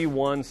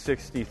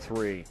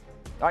 71-63.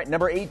 All right,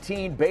 number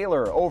 18,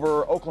 Baylor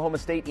over Oklahoma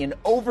State in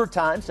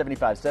overtime,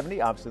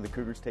 75-70. Obviously, the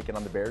Cougars taking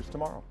on the Bears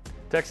tomorrow.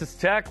 Texas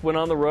Tech went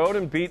on the road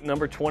and beat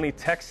number 20,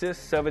 Texas,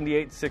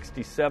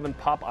 78-67.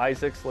 Pop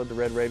Isaacs led the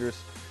Red Raiders,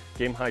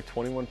 game-high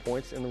 21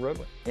 points in the road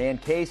win.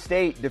 And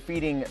K-State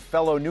defeating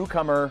fellow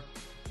newcomer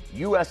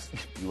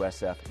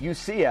UCF,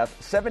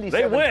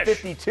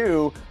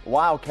 77-52.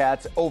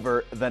 Wildcats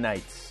over the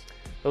Knights.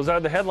 Those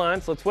are the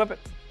headlines. Let's whip it.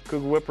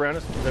 Cougar Whip Round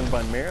is presented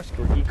by Maersk,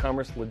 your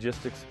e-commerce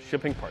logistics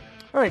shipping partner.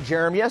 All right,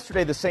 Jarom,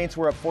 yesterday the Saints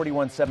were up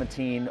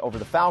 41-17 over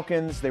the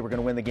Falcons. They were going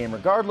to win the game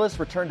regardless.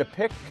 Returned to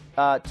pick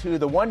to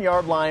the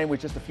 1-yard line with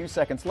just a few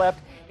seconds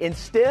left.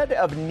 Instead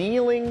of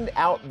kneeling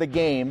out the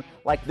game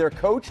like their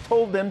coach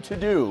told them to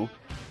do,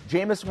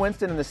 Jameis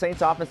Winston and the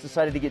Saints offense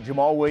decided to get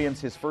Jamal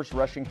Williams his first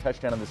rushing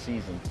touchdown of the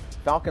season.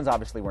 Falcons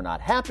obviously were not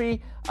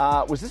happy.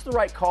 Was this the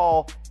right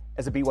call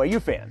as a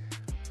BYU fan?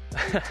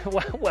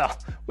 Well,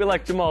 we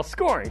like Jamal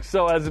scoring,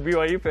 so as a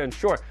BYU fan,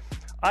 sure.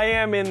 I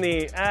am in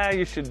the,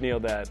 you should kneel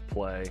that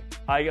play.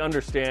 I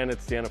understand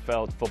it's the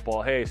NFL, it's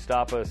football. Hey,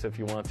 stop us if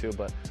you want to,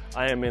 but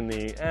I am in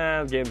the,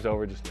 game's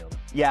over, just kneel it.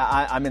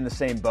 Yeah, I'm in the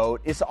same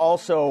boat. It's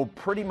also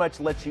pretty much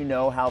lets you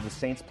know how the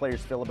Saints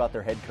players feel about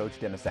their head coach,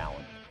 Dennis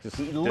Allen.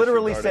 He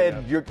literally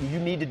said, you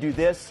need to do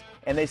this,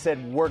 and they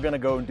said, we're going to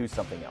go and do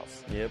something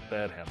else. Yep,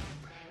 that happened.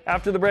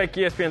 After the break,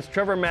 ESPN's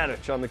Trevor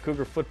Matich on the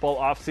Cougar football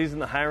offseason,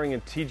 the hiring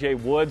of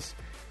TJ Woods,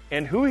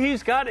 and who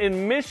he's got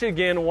in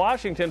Michigan,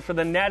 Washington for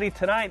the Natty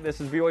tonight.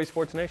 This is BYU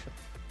Sports Nation.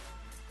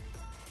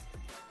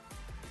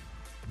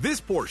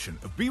 This portion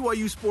of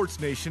BYU Sports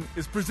Nation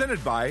is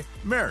presented by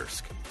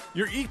Maersk,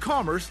 your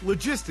e-commerce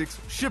logistics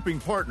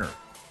shipping partner.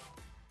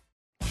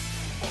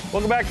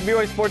 Welcome back to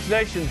BYU Sports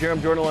Nation.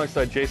 Jarom Jordan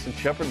alongside Jason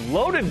Shepard.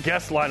 Loaded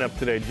guest lineup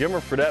today. Jimmer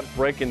Fredette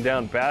breaking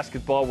down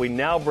basketball. We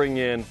now bring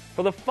in,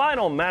 for the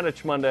final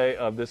Matich Monday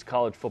of this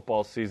college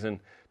football season,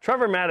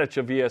 Trevor Matich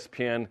of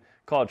ESPN,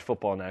 college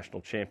football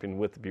national champion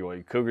with the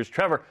BYU Cougars.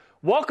 Trevor,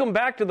 welcome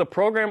back to the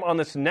program on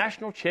this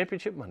National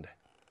Championship Monday.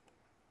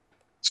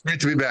 It's great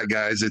to be back,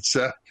 guys. It's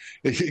a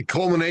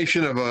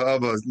culmination of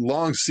a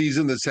long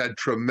season that's had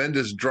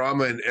tremendous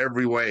drama in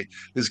every way.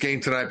 This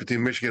game tonight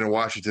between Michigan and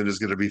Washington is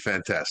going to be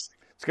fantastic.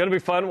 It's going to be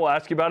fun. We'll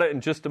ask you about it in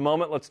just a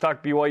moment. Let's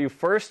talk BYU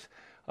first.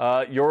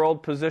 Your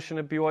old position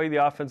at BYU, the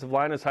offensive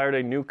line, has hired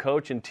a new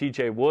coach in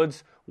TJ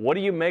Woods. What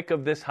do you make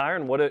of this hire,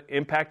 and what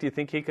impact do you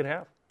think he could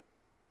have?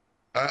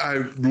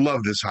 I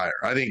love this hire.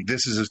 I think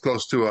this is as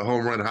close to a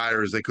home run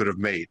hire as they could have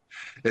made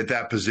at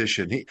that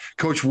position.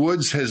 Coach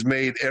Woods has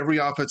made every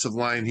offensive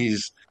line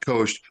he's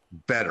coached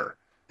better.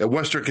 At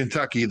Western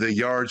Kentucky, the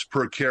yards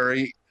per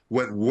carry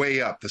went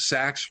way up. The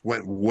sacks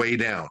went way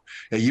down.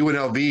 At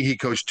UNLV, he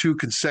coached 2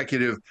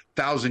 consecutive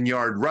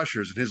 1,000-yard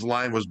rushers, and his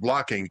line was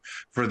blocking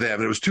for them.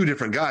 And it was 2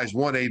 different guys,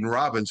 one Aiden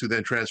Robbins, who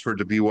then transferred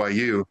to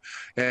BYU.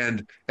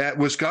 And at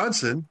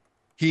Wisconsin,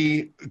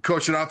 he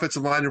coached an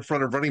offensive line in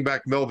front of running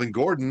back Melvin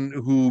Gordon,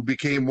 who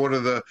became one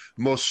of the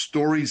most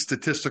storied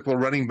statistical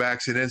running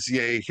backs in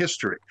NCAA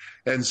history.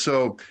 And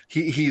so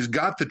he's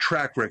got the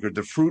track record.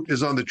 The fruit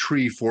is on the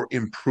tree for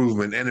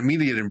improvement and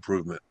immediate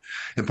improvement.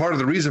 And part of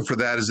the reason for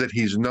that is that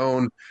he's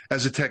known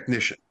as a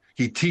technician.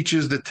 He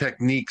teaches the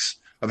techniques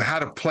of how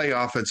to play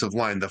offensive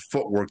line, the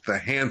footwork, the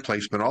hand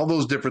placement, all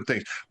those different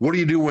things. What do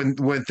you do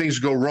when things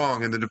go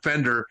wrong and the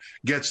defender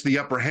gets the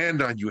upper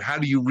hand on you? How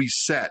do you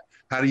reset?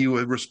 How do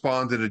you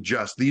respond and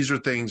adjust? These are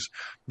things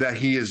that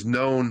he is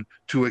known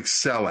to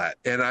excel at.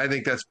 And I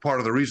think that's part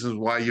of the reasons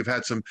why you've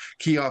had some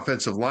key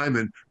offensive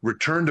linemen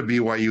return to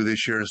BYU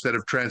this year instead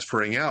of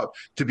transferring out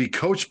to be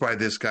coached by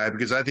this guy,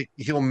 because I think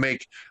he'll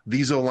make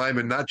these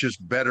O-linemen not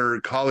just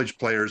better college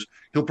players,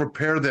 he'll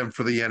prepare them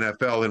for the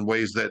NFL in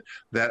ways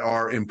that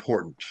are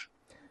important.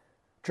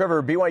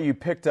 Trevor, BYU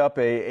picked up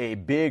a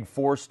big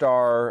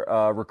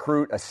 4-star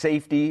recruit, a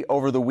safety,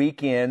 over the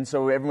weekend.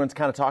 So everyone's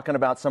kind of talking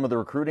about some of the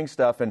recruiting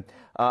stuff. And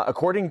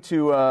according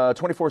to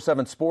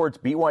 24/7 Sports,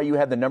 BYU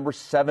had the number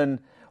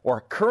 7,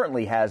 or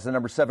currently has the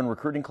number 7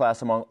 recruiting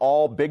class among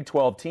all Big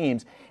 12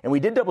 teams. And we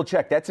did double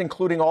check. That's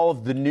including all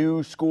of the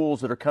new schools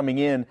that are coming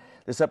in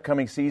this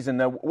upcoming season.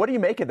 Now, what do you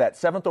make of that?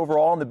 7th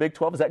overall in the Big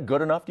 12? Is that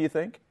good enough, do you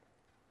think?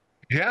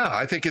 Yeah,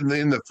 I think in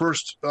the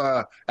first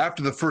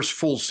after the first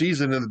full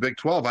season in the Big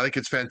 12, I think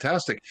it's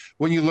fantastic.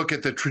 When you look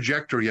at the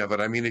trajectory of it,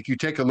 I mean, if you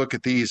take a look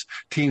at these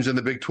teams in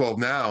the Big 12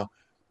 now,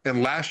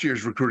 in last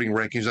year's recruiting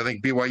rankings, I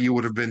think BYU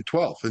would have been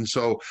 12th. And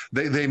so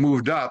they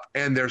moved up,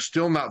 and they're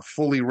still not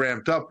fully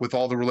ramped up with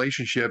all the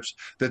relationships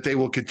that they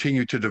will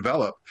continue to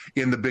develop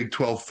in the Big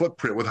 12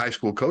 footprint with high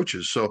school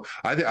coaches. So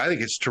I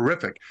think it's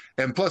terrific.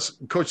 And plus,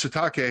 Coach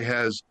Satake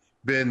has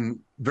been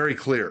very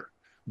clear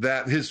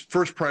that his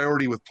first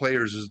priority with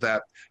players is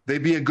that they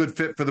be a good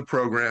fit for the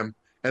program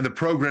and the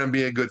program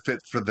be a good fit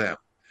for them.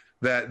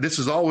 That this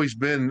has always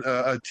been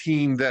a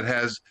team that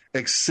has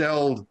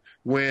excelled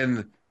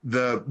when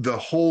the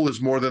whole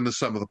is more than the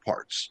sum of the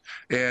parts.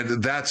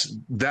 And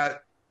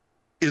that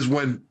is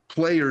when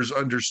players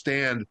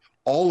understand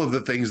all of the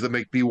things that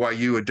make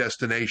BYU a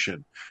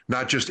destination,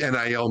 not just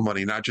NIL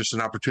money, not just an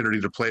opportunity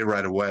to play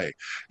right away.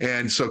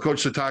 And so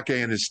Coach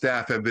Satake and his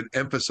staff have been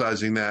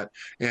emphasizing that.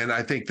 And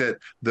I think that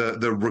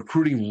the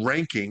recruiting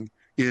ranking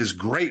is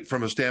great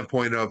from a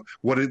standpoint of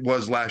what it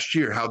was last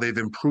year, how they've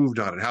improved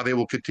on it, how they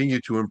will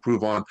continue to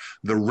improve on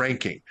the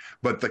ranking.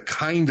 But the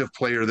kind of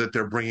player that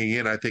they're bringing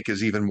in, I think,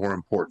 is even more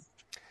important.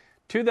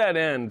 To that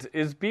end,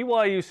 is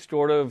BYU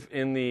sort of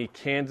in the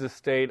Kansas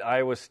State,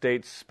 Iowa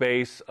State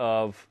space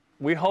of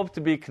we hope to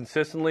be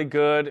consistently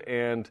good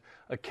and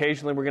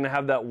occasionally we're going to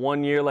have that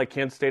 1 year like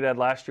Kansas State had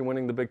last year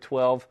winning the Big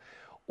 12?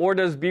 Or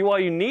does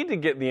BYU need to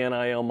get the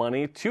NIL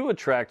money to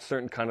attract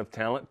certain kind of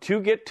talent to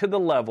get to the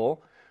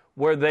level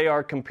where they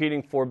are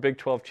competing for Big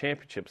 12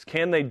 championships?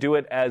 Can they do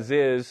it as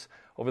is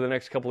over the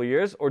next couple of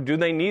years, or do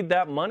they need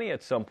that money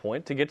at some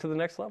point to get to the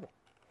next level?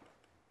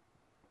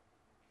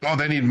 Oh,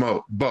 they need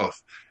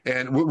both.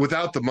 And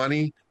without the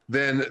money,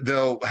 then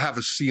they'll have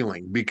a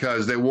ceiling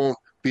because they won't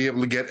be able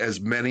to get as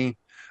many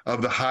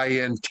of the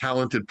high-end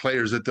talented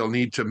players that they'll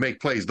need to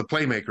make plays. The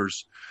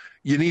playmakers,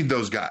 you need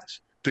those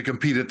guys to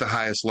compete at the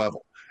highest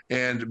level.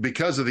 And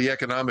because of the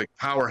economic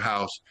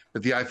powerhouse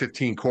that the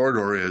I-15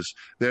 corridor is,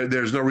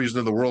 there's no reason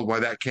in the world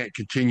why that can't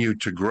continue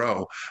to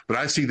grow. But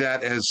I see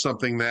that as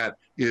something that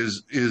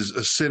is a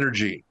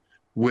synergy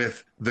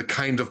with the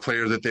kind of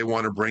player that they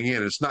want to bring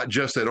in. It's not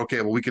just that, okay,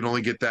 well, we can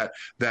only get that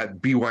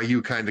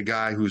BYU kind of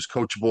guy who's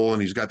coachable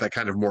and he's got that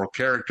kind of moral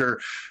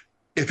character.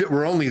 If it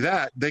were only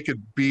that, they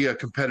could be a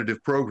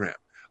competitive program.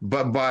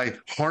 But by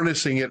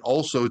harnessing it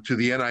also to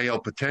the NIL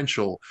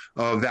potential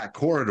of that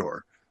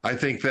corridor, I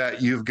think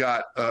that you've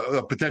got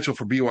a potential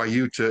for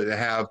BYU to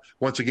have,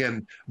 once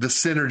again, the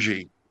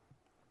synergy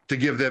to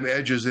give them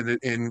edges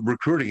in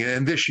recruiting.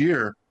 And this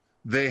year,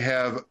 they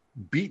have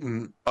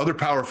beaten other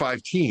Power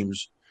 5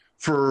 teams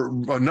for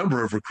a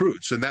number of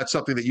recruits, and that's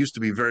something that used to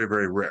be very,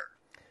 very rare.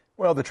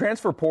 Well, the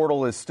transfer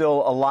portal is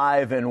still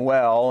alive and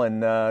well,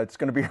 and it's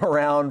going to be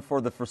around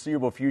for the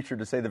foreseeable future,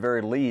 to say the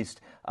very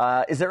least.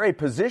 Is there a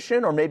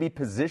position or maybe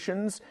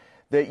positions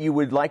that you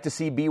would like to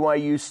see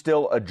BYU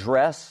still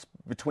address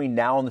between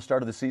now and the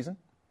start of the season?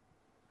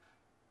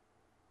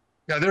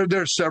 Yeah,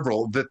 there are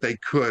several that they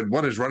could.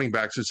 One is running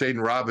back, since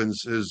Aiden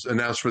Robbins is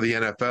announced for the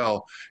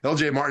NFL.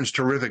 LJ Martin's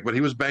terrific, but he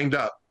was banged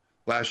up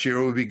last year.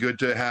 It would be good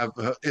to have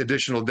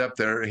additional depth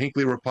there.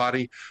 Hinckley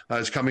Rapati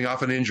is coming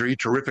off an injury,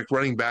 terrific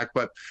running back,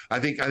 but I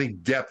think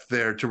depth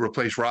there to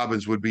replace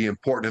Robbins would be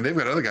important. And they've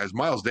got other guys.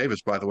 Miles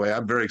Davis, by the way,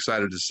 I'm very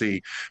excited to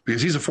see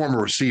because he's a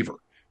former receiver.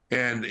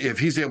 And if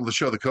he's able to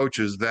show the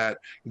coaches that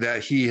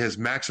he has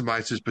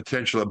maximized his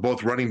potential at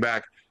both running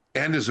back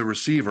and as a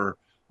receiver,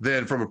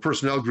 then from a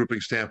personnel grouping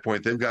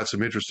standpoint, they've got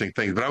some interesting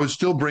things. But I would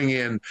still bring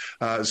in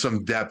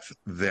some depth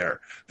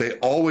there. They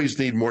always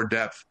need more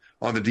depth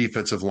on the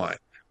defensive line.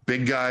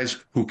 Big guys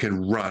who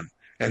can run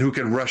and who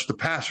can rush the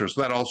passers.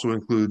 That also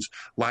includes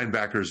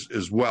linebackers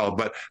as well.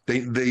 But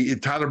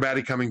Tyler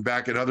Batty coming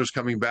back and others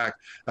coming back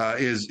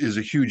is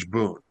a huge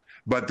boon.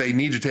 But they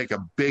need to take a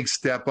big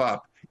step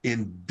up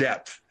in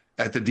depth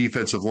at the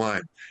defensive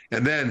line.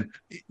 And then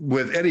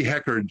with Eddie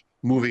Heckard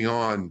moving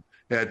on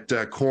at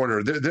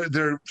corner,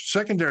 their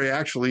secondary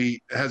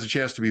actually has a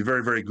chance to be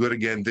very, very good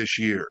again this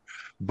year.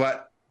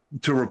 But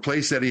to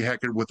replace Eddie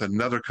Heckard with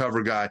another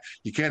cover guy,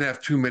 you can't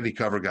have too many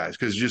cover guys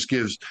because it just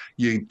gives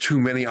you too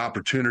many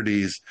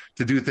opportunities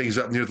to do things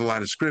up near the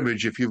line of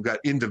scrimmage if you've got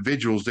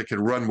individuals that can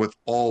run with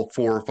all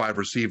 4 or 5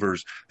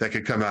 receivers that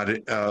could come out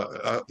into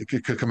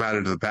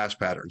the pass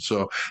pattern.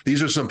 So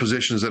these are some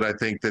positions that I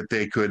think that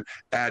they could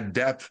add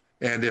depth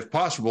and, if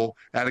possible,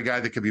 add a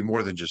guy that could be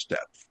more than just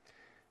depth.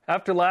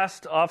 After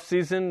last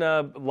offseason,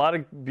 a lot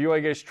of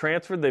BYU guys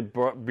transferred.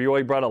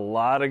 BYU brought a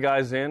lot of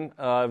guys in. It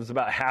was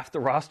about half the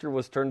roster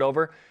was turned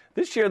over.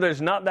 This year,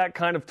 there's not that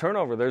kind of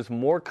turnover. There's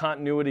more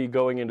continuity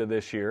going into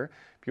this year.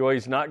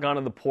 BYU's not gone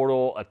to the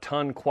portal a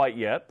ton quite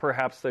yet.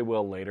 Perhaps they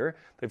will later.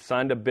 They've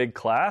signed a big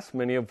class,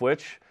 many of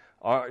which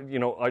are,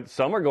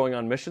 some are going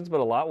on missions,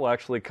 but a lot will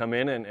actually come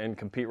in and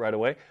compete right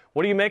away.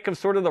 What do you make of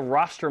sort of the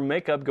roster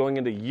makeup going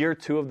into year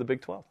 2 of the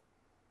Big 12?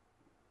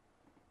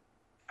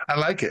 I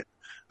like it.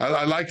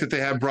 I like that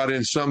they have brought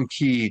in some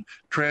key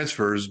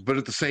transfers, but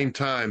at the same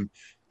time,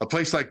 a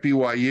place like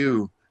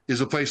BYU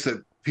is a place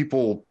that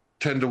people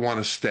tend to want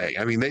to stay.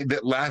 I mean,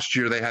 last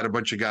year they had a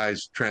bunch of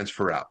guys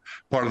transfer out.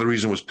 Part of the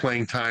reason was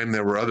playing time.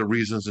 There were other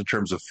reasons in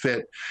terms of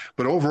fit.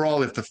 But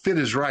overall, if the fit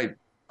is right,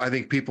 I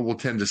think people will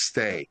tend to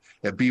stay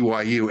at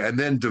BYU. And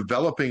then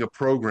developing a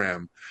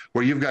program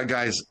where you've got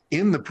guys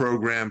in the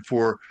program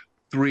for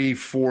 3,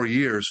 4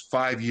 years,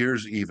 5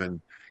 years even,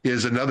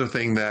 is another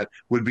thing that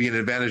would be an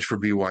advantage for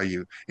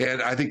BYU.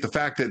 And I think the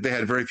fact that they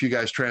had very few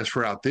guys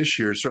transfer out this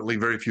year, certainly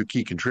very few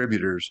key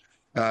contributors,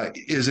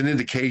 is an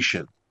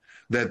indication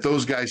that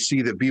those guys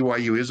see that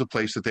BYU is a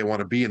place that they want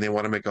to be and they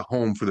want to make a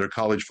home for their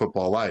college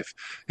football life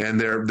and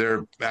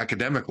their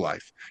academic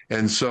life.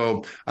 And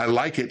so I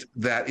like it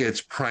that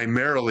it's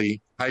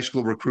primarily high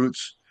school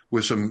recruits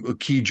with some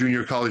key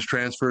junior college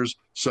transfers,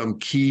 some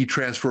key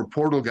transfer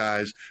portal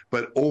guys,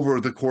 but over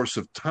the course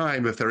of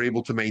time, if they're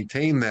able to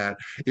maintain that,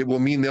 it will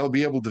mean they'll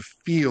be able to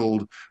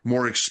field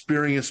more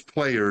experienced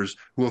players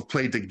who have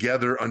played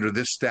together under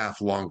this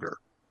staff longer.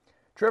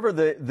 Trevor,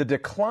 the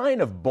decline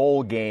of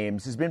bowl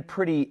games has been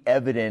pretty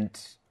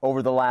evident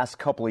over the last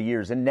couple of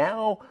years. And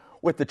now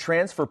with the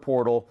transfer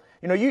portal,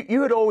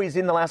 you had always,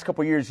 in the last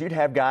couple of years, you'd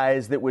have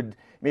guys that would,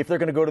 if they're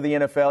going to go to the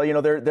NFL,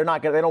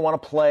 they don't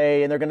want to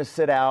play and they're going to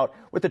sit out.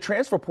 With the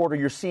transfer portal,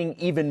 you're seeing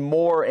even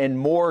more and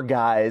more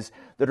guys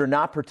that are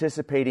not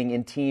participating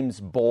in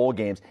teams' bowl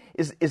games.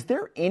 Is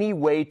there any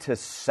way to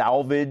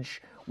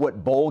salvage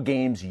what bowl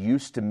games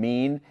used to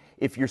mean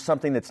if you're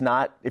something that's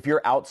not, if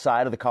you're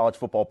outside of the college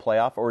football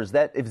playoff, or is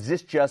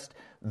this just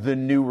the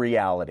new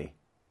reality?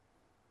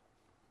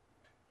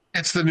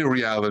 It's the new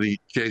reality,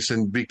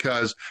 Jason,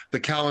 because the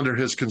calendar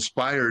has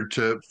conspired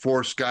to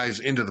force guys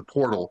into the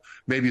portal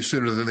maybe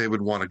sooner than they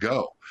would want to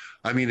go.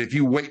 I mean, if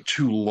you wait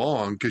too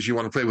long because you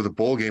want to play with a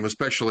bowl game,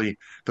 especially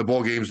the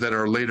bowl games that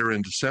are later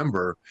in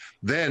December,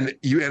 then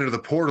you enter the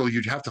portal,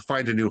 you'd have to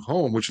find a new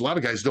home, which a lot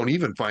of guys don't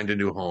even find a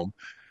new home.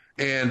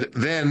 And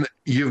then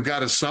you've got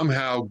to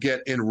somehow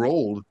get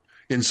enrolled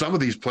in some of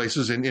these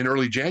places in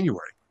early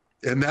January.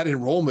 And that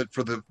enrollment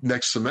for the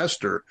next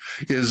semester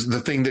is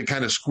the thing that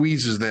kind of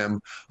squeezes them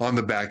on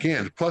the back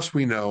end. Plus,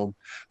 we know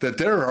that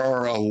there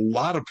are a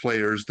lot of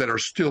players that are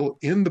still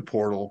in the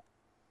portal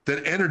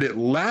that entered it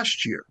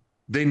last year.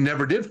 They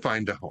never did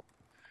find a home.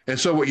 And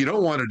so what you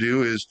don't want to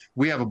do is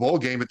we have a bowl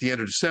game at the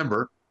end of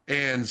December,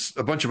 and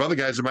a bunch of other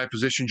guys in my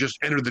position just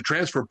entered the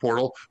transfer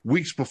portal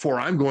weeks before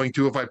I'm going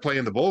to if I play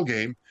in the bowl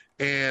game,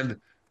 and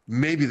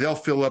maybe they'll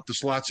fill up the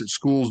slots at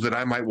schools that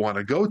I might want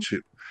to go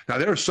to. Now,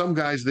 there are some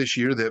guys this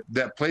year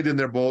that played in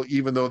their bowl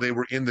even though they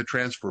were in the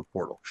transfer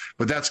portal,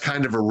 but that's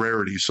kind of a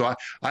rarity. So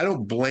I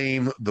don't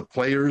blame the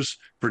players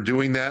for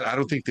doing that. I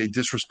don't think they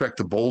disrespect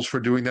the bowls for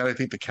doing that. I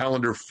think the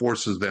calendar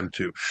forces them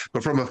to.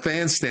 But from a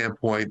fan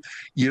standpoint,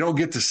 you don't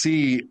get to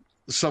see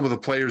some of the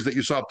players that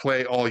you saw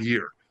play all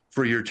year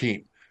for your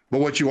team. But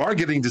what you are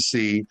getting to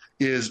see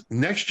is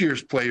next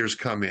year's players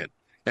come in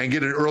and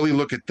get an early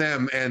look at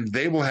them, and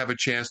they will have a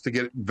chance to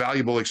get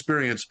valuable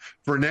experience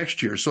for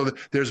next year. So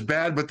there's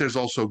bad, but there's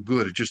also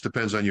good. It just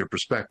depends on your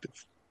perspective.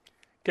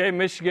 Okay,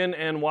 Michigan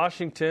and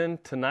Washington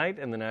tonight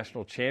in the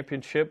national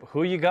championship.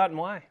 Who you got and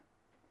why?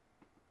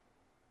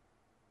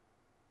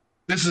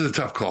 This is a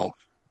tough call,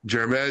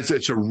 Jeremy.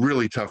 It's a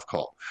really tough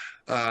call.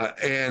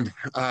 And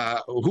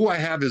who I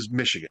have is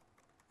Michigan.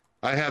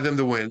 I have them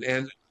to win.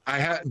 And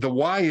the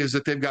why is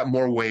that they've got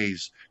more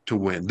ways to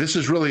win. This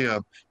is really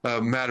a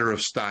matter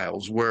of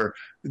styles, where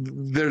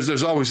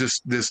there's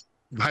always this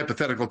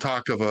hypothetical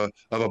talk of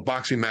a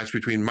boxing match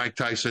between Mike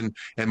Tyson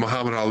and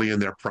Muhammad Ali in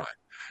their prime.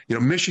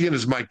 Michigan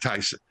is Mike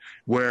Tyson,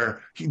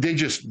 where they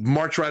just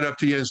march right up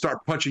to you and start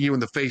punching you in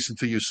the face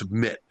until you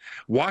submit.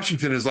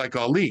 Washington is like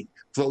Ali,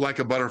 float like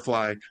a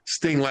butterfly,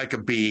 sting like a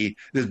bee,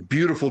 this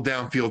beautiful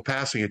downfield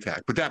passing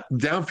attack. But that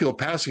downfield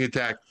passing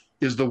attack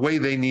is the way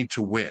they need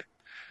to win.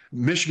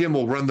 Michigan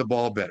will run the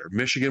ball better.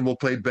 Michigan will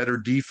play better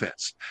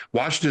defense.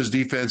 Washington's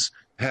defense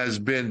has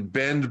been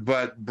bend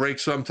but break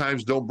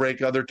sometimes, don't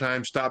break other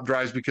times, stop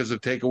drives because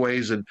of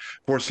takeaways and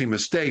forcing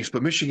mistakes.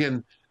 But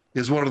Michigan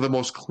is one of the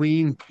most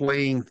clean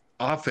playing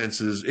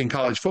offenses in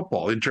college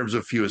football in terms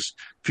of fewest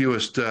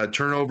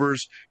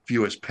turnovers,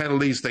 fewest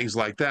penalties, things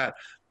like that.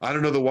 I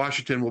don't know that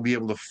Washington will be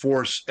able to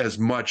force as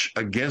much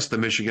against the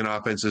Michigan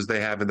offense as they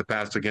have in the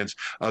past against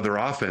other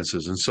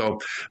offenses. And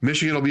so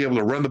Michigan will be able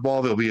to run the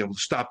ball. They'll be able to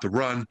stop the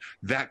run.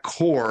 That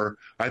core,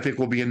 I think,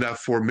 will be enough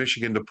for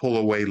Michigan to pull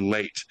away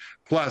late.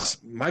 Plus,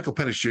 Michael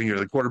Penix Jr.,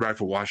 the quarterback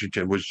for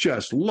Washington, was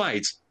just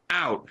lights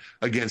out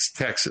against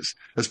Texas,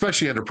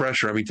 especially under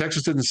pressure. I mean,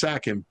 Texas didn't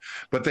sack him,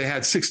 but they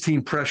had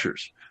 16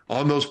 pressures.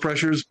 On those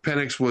pressures,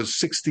 Penix was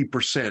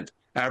 60%,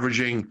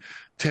 averaging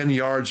 10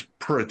 yards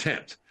per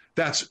attempt.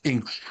 That's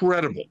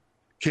incredible.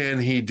 Can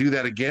he do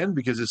that again?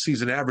 Because his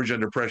season average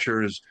under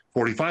pressure is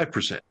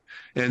 45%.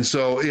 And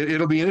so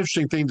it'll be an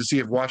interesting thing to see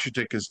if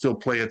Washington can still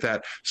play at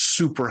that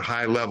super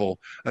high level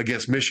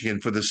against Michigan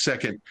for the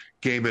second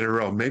game in a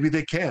row. Maybe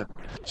they can.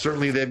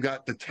 Certainly they've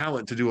got the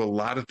talent to do a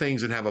lot of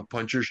things and have a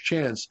puncher's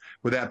chance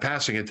with that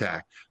passing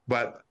attack.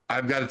 But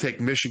I've got to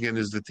take Michigan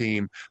as the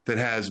team that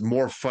has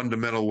more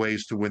fundamental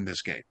ways to win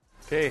this game.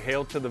 Okay,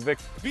 hail to the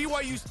victor.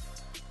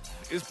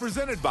 is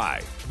presented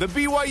by the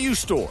BYU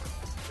Store,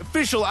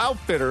 official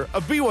outfitter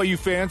of BYU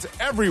fans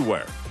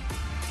everywhere.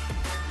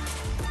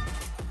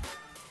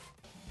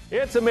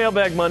 It's a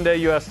Mailbag Monday.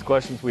 You ask the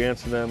questions, we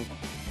answer them.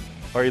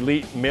 Our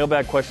elite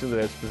mailbag question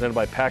today is presented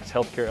by PAX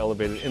Healthcare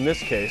Elevated. In this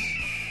case,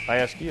 I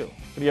ask you,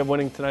 who do you have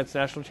winning tonight's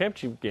national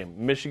championship game,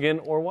 Michigan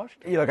or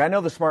Washington? Look, I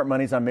know the smart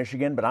money's on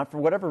Michigan, but for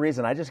whatever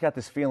reason, I just got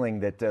this feeling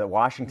that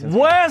Washington's...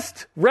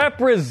 West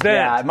represent.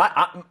 Yeah,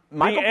 the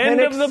Michael end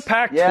Penix, of the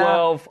Pac-12.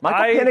 Yeah,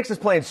 Michael Penix is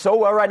playing so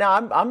well right now.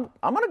 I'm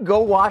going to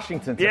go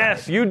Washington tonight.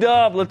 Yes,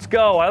 UW, let's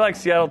go. I like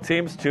Seattle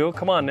teams, too.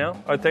 Come on now.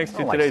 Thanks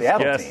to today's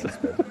guest.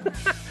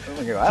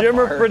 Jarom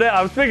and Fredette.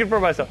 I'm speaking for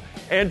myself.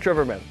 And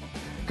Trevor Matich.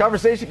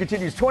 Conversation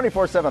continues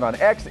 24/7 on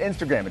X,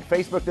 Instagram, and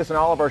Facebook. This and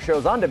all of our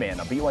shows on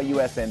demand on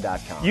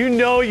BYUSN.com. You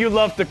know you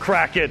love to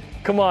crack it.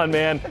 Come on,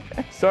 man.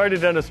 Sorry to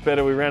Dennis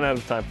Spitta. We ran out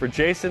of time. For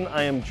Jason,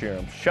 I am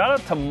Jarom. Shout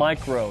out to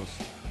Mike Rose.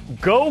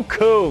 Go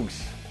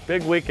Cougs.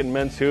 Big week in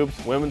men's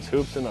hoops, women's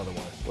hoops, and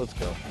otherwise. Let's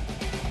go.